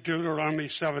cite Deuteronomy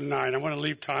 7:9. I want to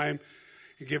leave time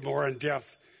and get more in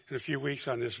depth in a few weeks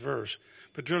on this verse.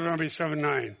 But Deuteronomy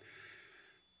 7:9,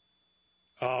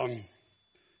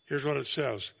 here's what it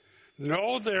says.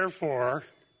 Know therefore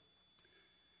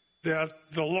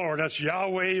that the Lord, that's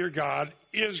Yahweh your God,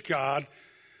 is God,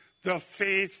 the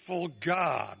faithful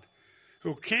God,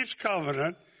 who keeps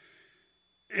covenant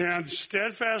and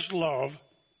steadfast love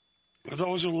for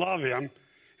those who love him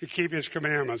and keep his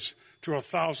commandments to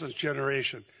 1,000th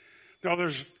generation. Now,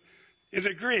 in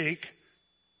the Greek,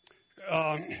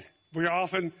 we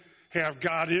often have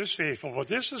God is faithful, but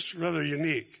this is rather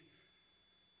unique,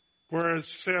 where it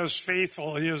says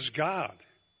faithful is God.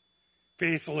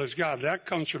 Faithful is God. That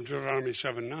comes from Deuteronomy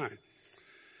 7:9.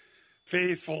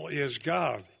 Faithful is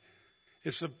God.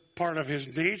 It's a part of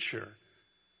his nature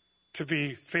to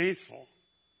be faithful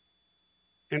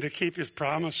and to keep his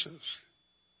promises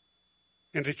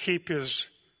and to keep his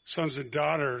sons and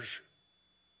daughters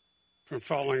from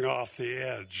falling off the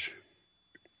edge.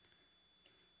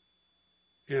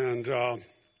 And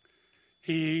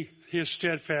his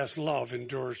steadfast love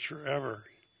endures forever.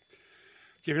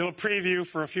 Give you a little preview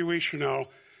for a few weeks from now.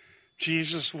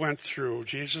 Jesus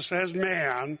as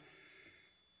man,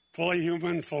 fully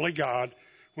human, fully God,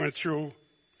 went through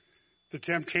the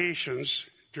temptations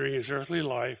during his earthly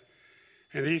life,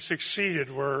 and he succeeded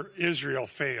where Israel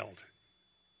failed.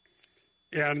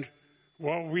 And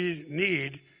what we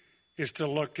need is to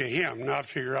look to him, not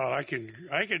figure out, I can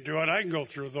do it, I can go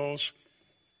through those.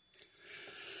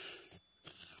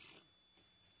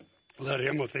 Let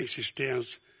him who thinks he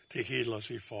stands take heed lest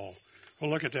he fall. We'll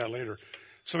look at that later.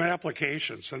 Some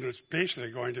applications, and it's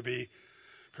basically going to be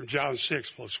from John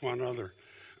 6 plus one other.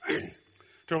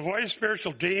 To avoid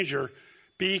spiritual danger,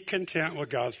 be content with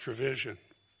God's provision.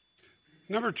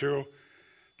 Number 2,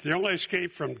 the only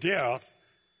escape from death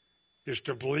is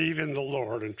to believe in the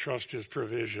Lord and trust his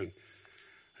provision.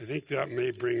 I think that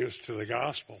may bring us to the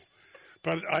gospel.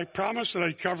 But I promised that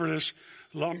I'd cover this,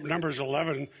 Numbers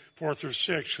 11, 4 through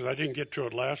 6, because I didn't get to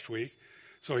it last week.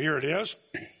 So here it is.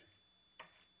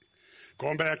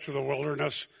 Going back to the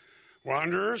wilderness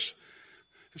wanderers,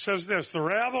 it says this: the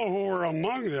rabble who were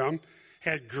among them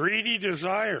had greedy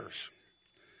desires.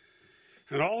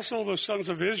 And also the sons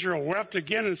of Israel wept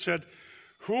again and said,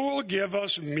 who will give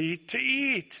us meat to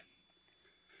eat?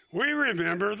 We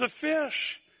remember the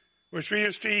fish, which we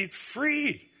used to eat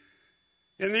free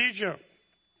in Egypt,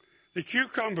 the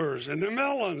cucumbers and the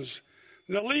melons,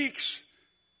 and the leeks,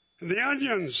 and the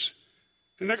onions,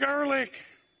 and the garlic.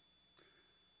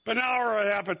 But now our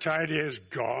appetite is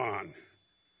gone.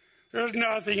 There's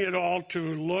nothing at all to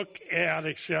look at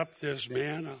except this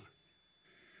manna.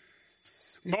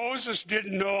 Moses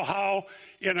didn't know how,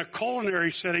 in a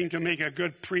culinary setting, to make a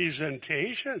good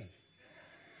presentation.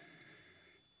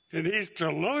 It needs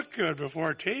to look good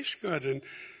before it tastes good. And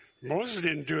Moses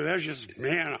didn't do that. It's just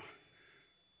manna.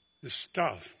 This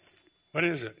stuff. What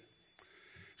is it?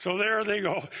 So there they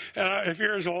go. If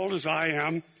you're as old as I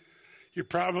am, you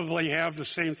probably have the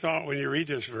same thought when you read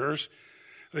this verse.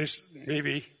 At least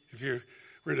maybe if you're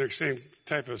in the same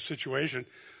type of situation.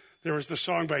 There was the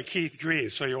song by Keith Green,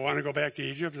 So You Want to Go Back to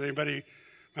Egypt? Does anybody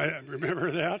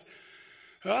remember that?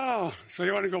 Oh, so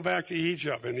you want to go back to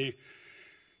Egypt. And he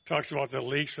talks about the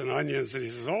leeks and onions, and he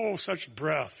says, oh, such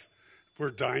breath. We're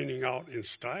dining out in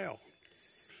style.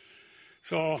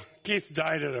 So Keith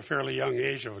died at a fairly young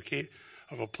age of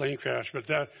a plane crash, but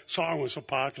that song was so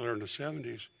popular in the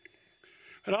 70s.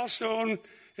 But also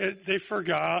they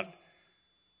forgot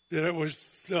that it was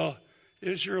the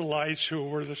Israelites who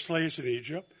were the slaves in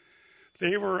Egypt.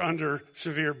 They were under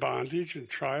severe bondage and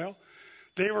trial.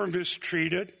 They were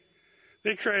mistreated.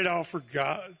 They cried out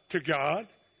to God.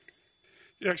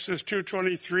 Exodus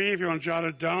 2:23, if you want to jot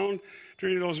it down,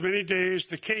 during those many days,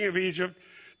 the king of Egypt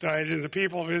died, and the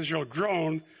people of Israel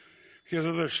groaned because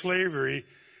of their slavery,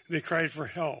 and they cried for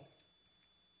help.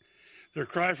 Their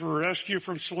cry for rescue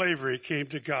from slavery came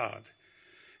to God,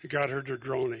 and God heard their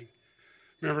groaning.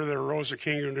 Remember, there arose a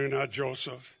king who knew not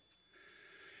Joseph.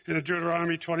 In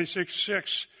Deuteronomy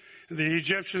 26:6, the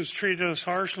Egyptians treated us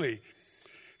harshly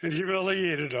and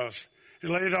humiliated us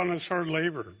and laid on us hard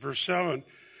labor. Verse 7,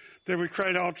 then we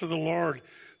cried out to the Lord,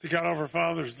 the God of our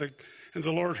fathers, and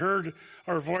the Lord heard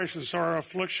our voice and saw our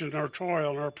affliction, our toil,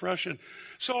 and our oppression.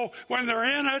 So when they're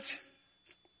in it,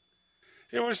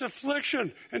 it was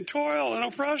affliction and toil and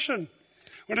oppression.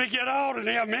 When they get out and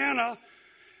they have manna,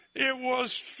 it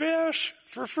was fish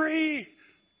for free.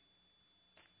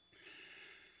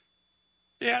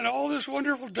 And all this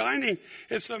wonderful dining.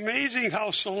 It's amazing how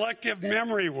selective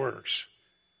memory works.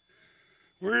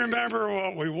 We remember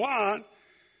what we want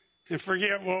and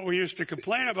forget what we used to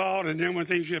complain about, and then when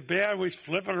things get bad, we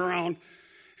flip it around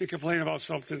and complain about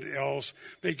something else.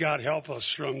 May God help us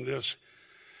from this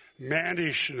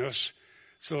mannishness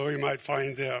so we might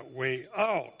find that way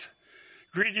out.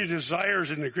 Greedy desires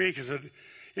in the Greek is an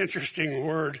interesting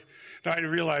word. Now, I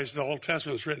realize the Old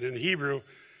Testament is written in Hebrew,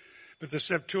 but the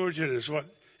Septuagint is what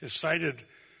is cited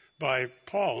by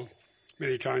Paul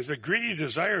many times. But greedy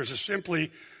desires is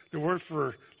simply the word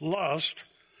for lust,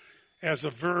 as a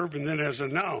verb and then as a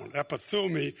noun.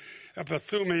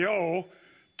 Epithumio,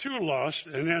 to lust,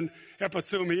 and then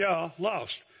epithumia,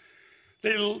 lust.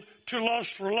 To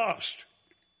lust for lust,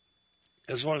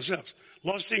 is what it says.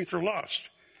 Lusting for lust.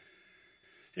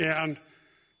 And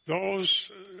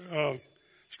those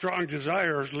strong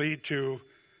desires lead to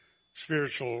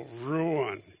spiritual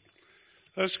ruin.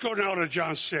 Let's go now to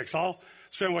John 6. I'll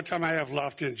spend what time I have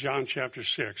left in John chapter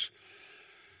 6.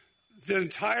 The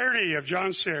entirety of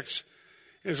John 6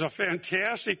 is a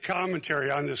fantastic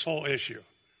commentary on this whole issue.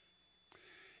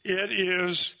 It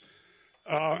is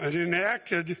an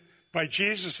enacted by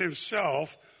Jesus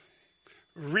himself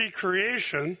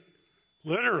recreation,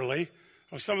 literally,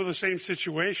 of some of the same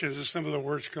situations as some of the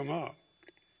words come up,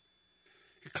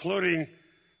 including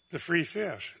the free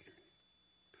fish.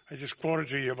 I just quoted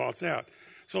to you about that.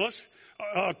 So let's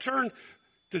turn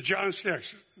to John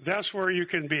 6. That's where you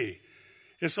can be.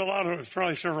 It's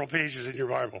probably several pages in your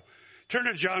Bible. Turn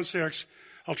to John 6.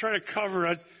 I'll try to cover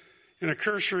it in a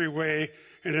cursory way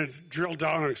and then drill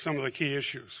down on some of the key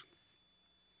issues.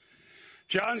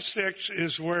 John 6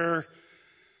 is where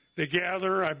they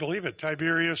gather, I believe, at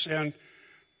Tiberias, and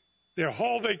the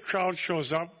whole big crowd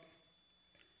shows up,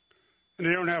 and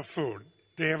they don't have food.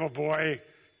 They have a boy.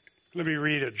 Let me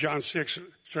read it. John 6,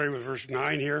 starting with verse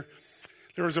 9 here.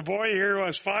 There was a boy here who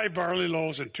has 5 barley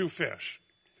loaves and 2 fish.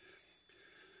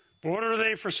 But what are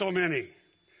they for so many?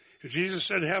 And Jesus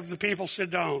said, have the people sit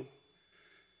down.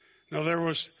 Now there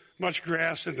was much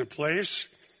grass in the place.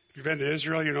 If you've been to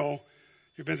Israel, you know,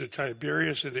 you've been to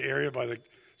Tiberias in the area by the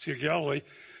Sea of Galilee.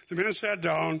 The men sat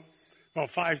down, about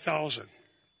 5,000.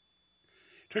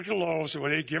 He took the loaves, and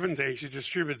when he had given thanks, he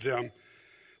distributed them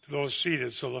to those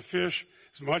seated. So the fish,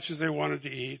 as much as they wanted to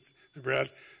eat, the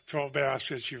bread, 12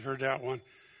 baskets, you've heard that one.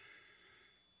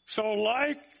 So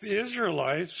like the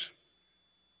Israelites,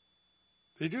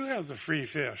 they do have the free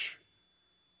fish.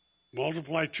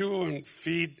 Multiply 2 and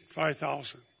feed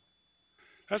 5,000.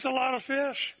 That's a lot of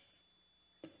fish.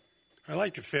 I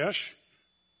like to fish.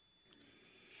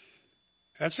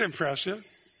 That's impressive.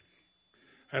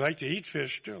 I like to eat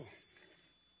fish too.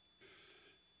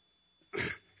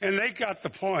 And they got the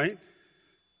point.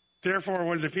 Therefore,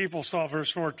 when the people saw,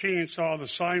 verse 14, saw the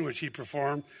sign which he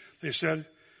performed, they said,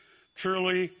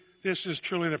 truly, this is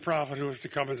truly the prophet who is to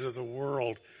come into the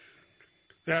world.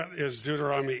 That is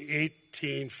Deuteronomy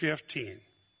 18:15.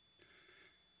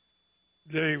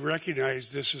 They recognize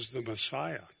this is the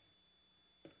Messiah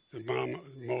that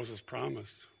Moses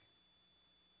promised.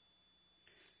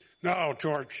 Now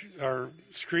to our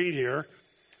screen here.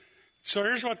 So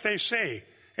here's what they say.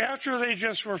 After they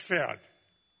just were fed,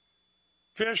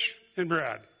 fish and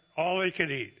bread, all they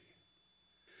could eat.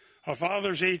 Our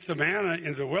fathers ate the manna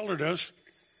in the wilderness.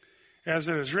 As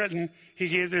it is written, he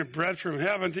gave them bread from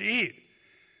heaven to eat.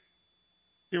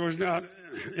 It was not,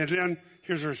 and then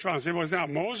here's the response. It was not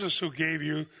Moses who gave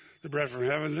you the bread from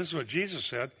heaven. This is what Jesus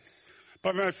said.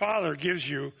 But my Father gives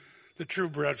you the true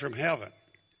bread from heaven.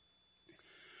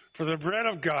 For the bread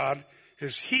of God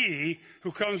is he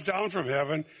who comes down from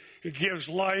heaven and gives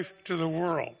life to the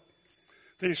world.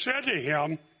 They said to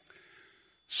him,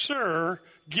 Sir,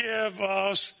 give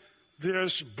us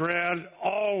this bread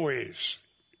always.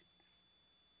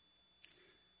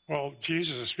 Well,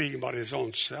 Jesus is speaking about his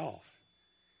own self.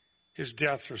 His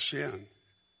death for sin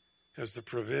as the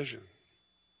provision.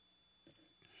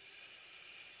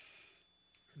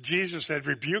 Jesus had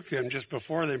rebuked them just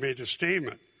before they made the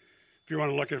statement. If you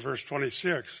want to look at verse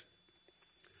 26.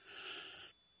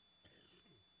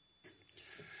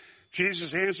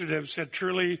 Jesus answered them and said,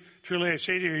 Truly, truly I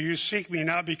say to you, you seek me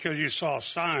not because you saw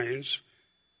signs,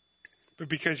 but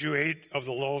because you ate of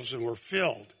the loaves and were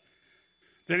filled.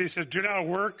 Then he said, do not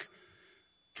work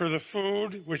for the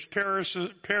food which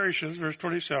perishes, verse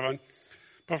 27,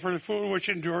 but for the food which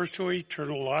endures to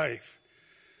eternal life,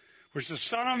 which the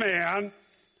Son of Man,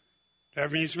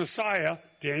 that means Messiah,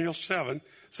 Daniel 7,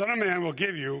 Son of Man will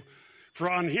give you, for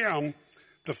on him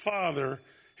the Father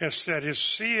has set his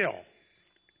seal.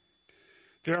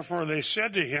 Therefore they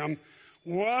said to him,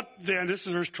 what then, this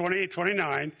is verse 28,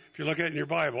 29, if you look at it in your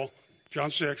Bible,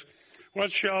 John 6,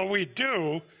 what shall we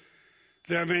do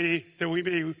that we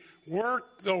may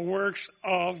work the works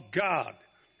of God?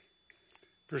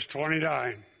 Verse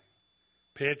 29,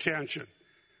 pay attention.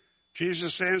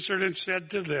 Jesus answered and said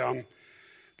to them,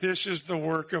 this is the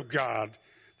work of God,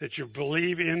 that you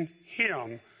believe in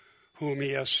him whom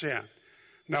he has sent.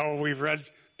 Now, we've read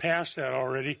past that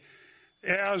already.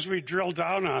 As we drill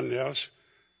down on this,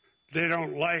 they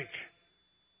don't like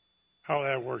how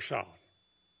that works out.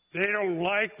 They don't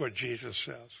like what Jesus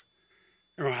says,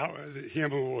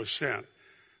 him who was sent.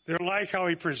 They don't like how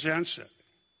he presents it.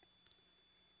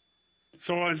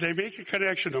 So they make a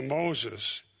connection to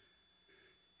Moses,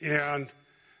 and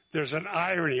there's an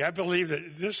irony. I believe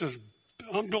that this is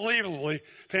unbelievably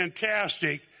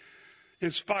fantastic,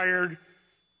 inspired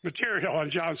material in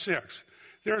John 6.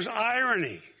 There's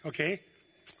irony, okay?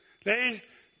 They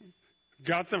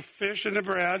got the fish and the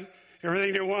bread,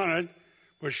 everything they wanted,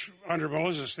 which under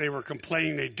Moses they were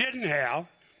complaining they didn't have.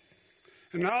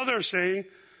 And now they're saying,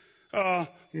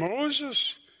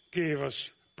 Moses gave us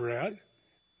bread.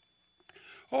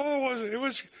 Oh, it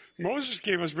was Moses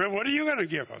gave us bread. What are you going to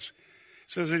give us?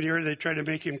 It says in here they try to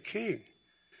make him king.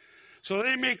 So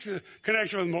they make the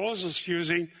connection with Moses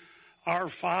using our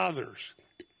fathers.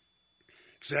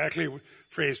 Exactly the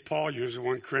phrase Paul used in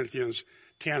 1 Corinthians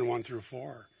 10, 1 through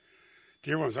 4.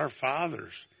 Dear ones, our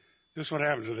fathers. This is what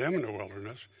happened to them in the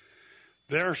wilderness.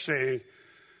 They're saying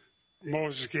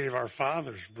Moses gave our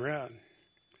fathers bread.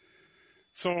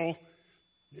 So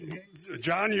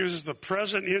John uses the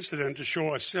present incident to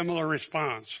show a similar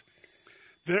response.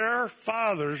 Their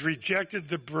fathers rejected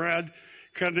the bread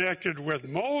connected with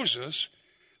Moses,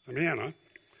 the manna,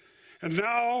 and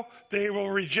now they will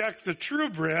reject the true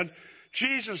bread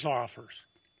Jesus offers.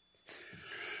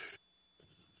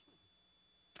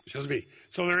 Excuse me.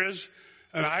 So there is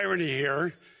an irony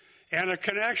here and a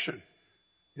connection.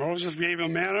 Moses gave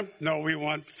them manna. No, we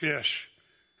want fish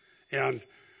and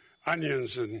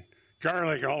onions and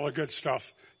garlic, all the good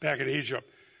stuff back in Egypt.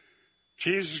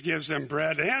 Jesus gives them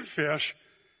bread and fish,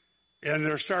 and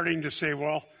they're starting to say,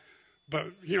 well, but,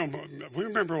 we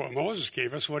remember what Moses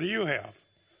gave us. What do you have?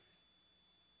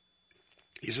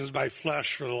 He says, my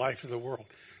flesh for the life of the world.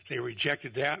 They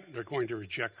rejected that. They're going to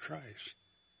reject Christ.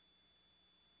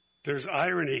 There's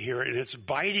irony here, and it's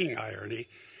biting irony,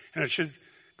 and it should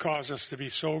cause us to be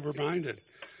sober-minded.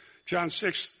 John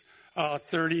 6,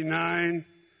 39,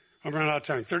 I'm running out of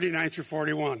time, 39 through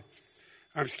 41.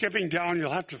 I'm skipping down.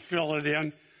 You'll have to fill it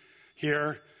in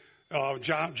here.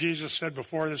 Jesus said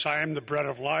before this, I am the bread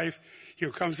of life. He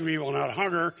who comes to me will not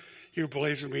hunger. He who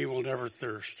believes in me will never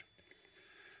thirst.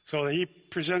 So he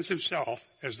presents himself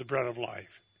as the bread of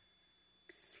life.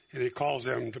 And he calls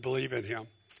them to believe in him.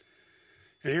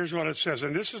 And here's what it says.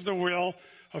 And this is the will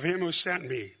of him who sent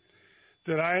me,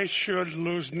 that I should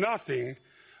lose nothing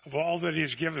of all that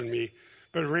he's given me,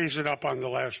 but raise it up on the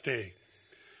last day.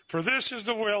 For this is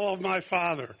the will of my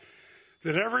Father,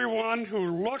 that everyone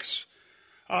who looks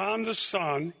on the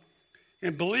Son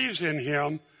and believes in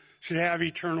him should have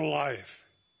eternal life.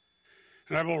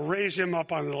 And I will raise him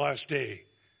up on the last day.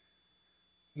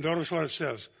 Notice what it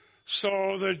says.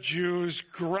 So the Jews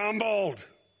grumbled.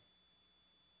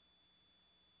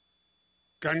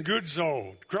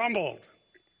 Gangudzo, grumbled,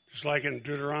 just like in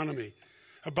Deuteronomy,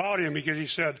 about him because he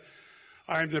said,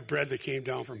 I am the bread that came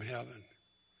down from heaven.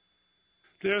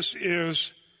 This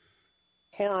is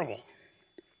horrible.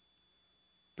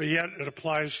 But yet it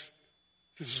applies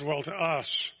just as well to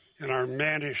us in our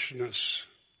mannishness.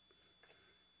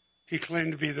 He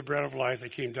claimed to be the bread of life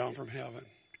that came down from heaven.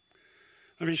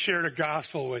 Let me share the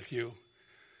gospel with you.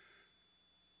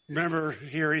 Remember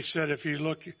here he said, if you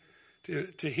look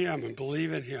to him and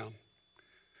believe in him.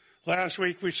 Last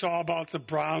week we saw about the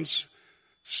bronze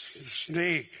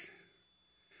snake.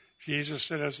 Jesus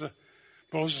said, as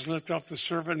Moses lifted up the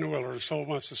serpent in the wilderness, so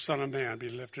must the Son of Man be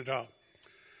lifted up.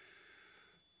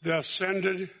 The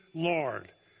ascended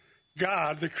Lord,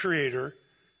 God the Creator,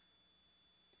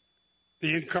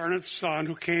 the incarnate Son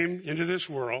who came into this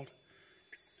world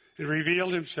and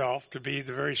revealed himself to be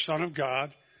the very Son of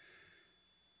God,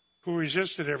 who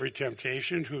resisted every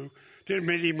temptation, who did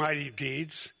many mighty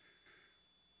deeds,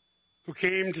 who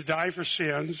came to die for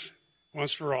sins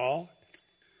once for all,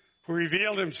 who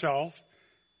revealed himself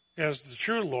as the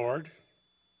true Lord,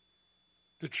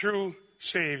 the true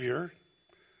Savior,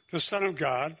 the Son of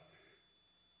God,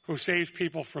 who saves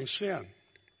people from sin.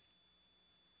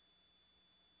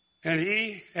 And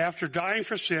he, after dying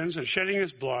for sins and shedding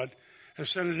his blood,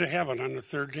 ascended to heaven on the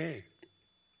third day.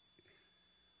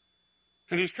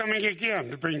 And he's coming again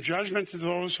to bring judgment to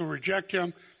those who reject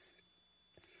him,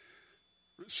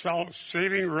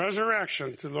 saving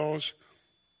resurrection to those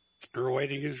who are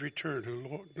awaiting his return,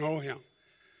 who know him.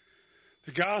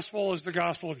 The gospel is the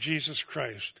gospel of Jesus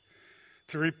Christ.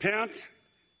 To repent,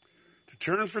 to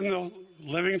turn from the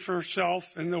living for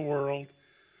self in the world,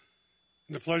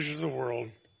 and the pleasures of the world,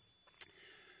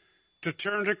 to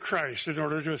turn to Christ in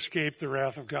order to escape the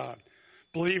wrath of God.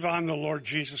 Believe on the Lord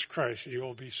Jesus Christ and you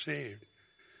will be saved.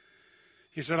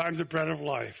 He said, I'm the bread of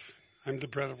life. I'm the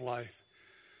bread of life.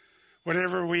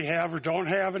 Whatever we have or don't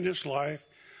have in this life,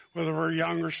 whether we're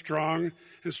young or strong,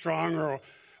 or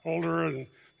older and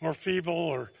more feeble,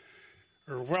 or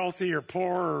wealthy or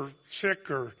poor or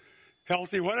sick or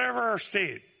healthy, whatever our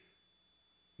state,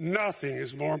 nothing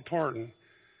is more important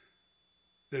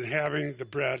than having the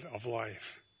bread of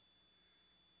life.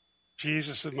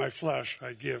 Jesus in my flesh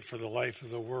I give for the life of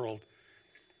the world.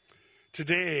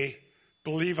 Today,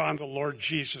 believe on the Lord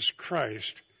Jesus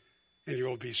Christ and you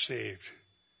will be saved.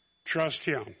 Trust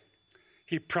him.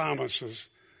 He promises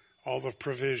all the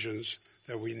provisions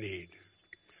that we need.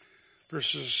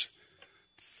 Verses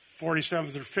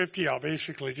 47 through 50, I'll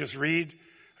basically just read.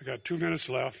 I got 2 minutes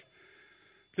left.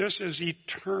 This is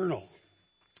eternal.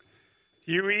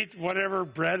 You eat whatever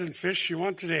bread and fish you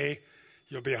want today,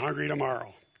 you'll be hungry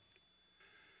tomorrow.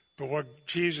 But what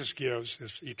Jesus gives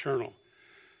is eternal.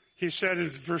 He said in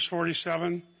verse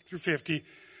 47 through 50,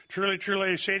 truly,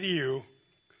 truly, I say to you,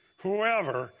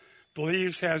 whoever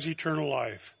believes has eternal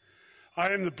life. I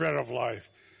am the bread of life.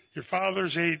 Your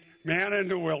fathers ate manna in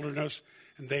the wilderness,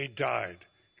 and they died.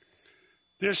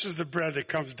 This is the bread that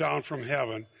comes down from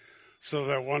heaven, so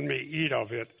that one may eat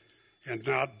of it and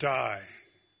not die.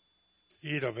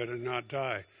 Eat of it and not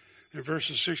die. In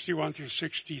verses 61 through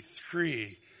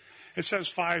 63, it says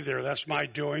 5 there. That's my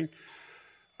doing.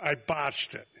 I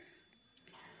botched it.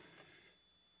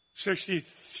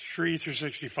 63 through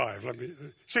 65.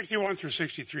 61 through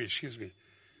 63, excuse me.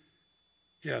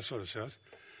 Yeah, that's what it says.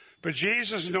 But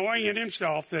Jesus, knowing in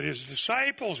himself that his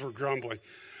disciples were grumbling.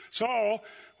 So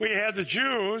we had the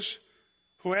Jews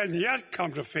who hadn't yet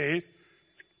come to faith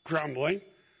grumbling.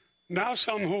 Now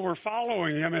some who were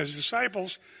following him as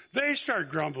disciples, they start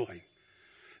grumbling.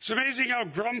 It's amazing how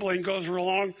grumbling goes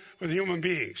along with human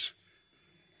beings.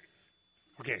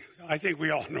 Okay, I think we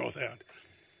all know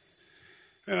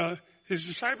that. His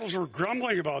disciples were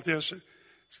grumbling about this.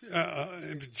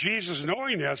 Jesus,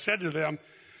 knowing that, said to them,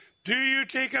 do you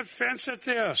take offense at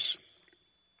this?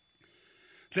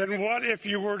 Then what if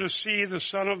you were to see the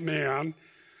Son of Man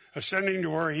ascending to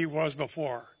where he was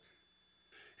before?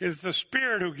 It is the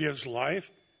Spirit who gives life.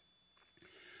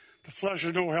 The flesh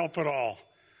is no help at all.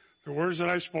 The words that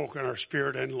I've spoken are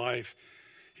spirit and life.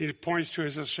 He points to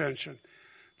his ascension.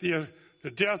 The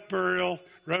death, burial,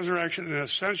 resurrection, and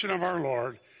ascension of our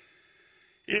Lord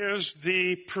is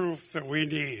the proof that we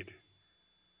need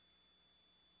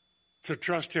to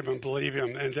trust him and believe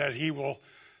him, and that he will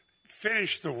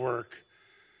finish the work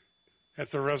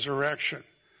at the resurrection.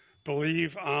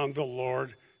 Believe on the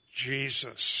Lord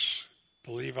Jesus.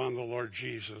 Believe on the Lord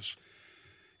Jesus,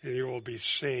 and you will be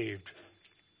saved.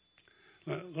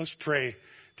 Let's pray.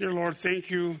 Dear Lord, thank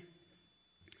you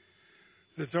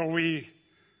that though we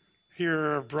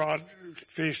here are brought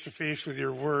face to face with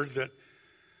your word that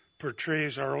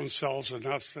portrays our own selves in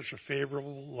not such a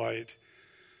favorable light,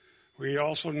 we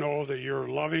also know that you're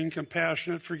a loving,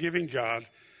 compassionate, forgiving God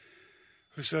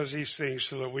who says these things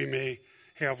so that we may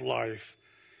have life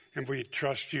and we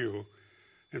trust you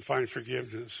and find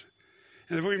forgiveness.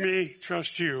 And that we may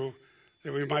trust you,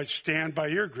 that we might stand by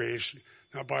your grace,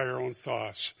 not by our own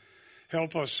thoughts.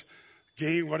 Help us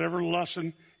gain whatever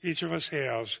lesson each of us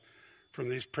has from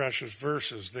these precious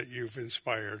verses that you've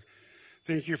inspired.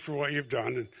 Thank you for what you've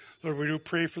done. And Lord, we do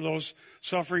pray for those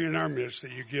suffering in our midst,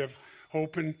 that you give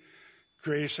hope and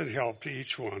grace and help to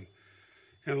each one.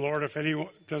 And Lord, if anyone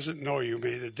doesn't know you,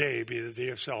 may the day be the day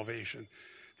of salvation.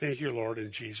 Thank you, Lord,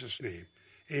 in Jesus' name.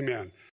 Amen.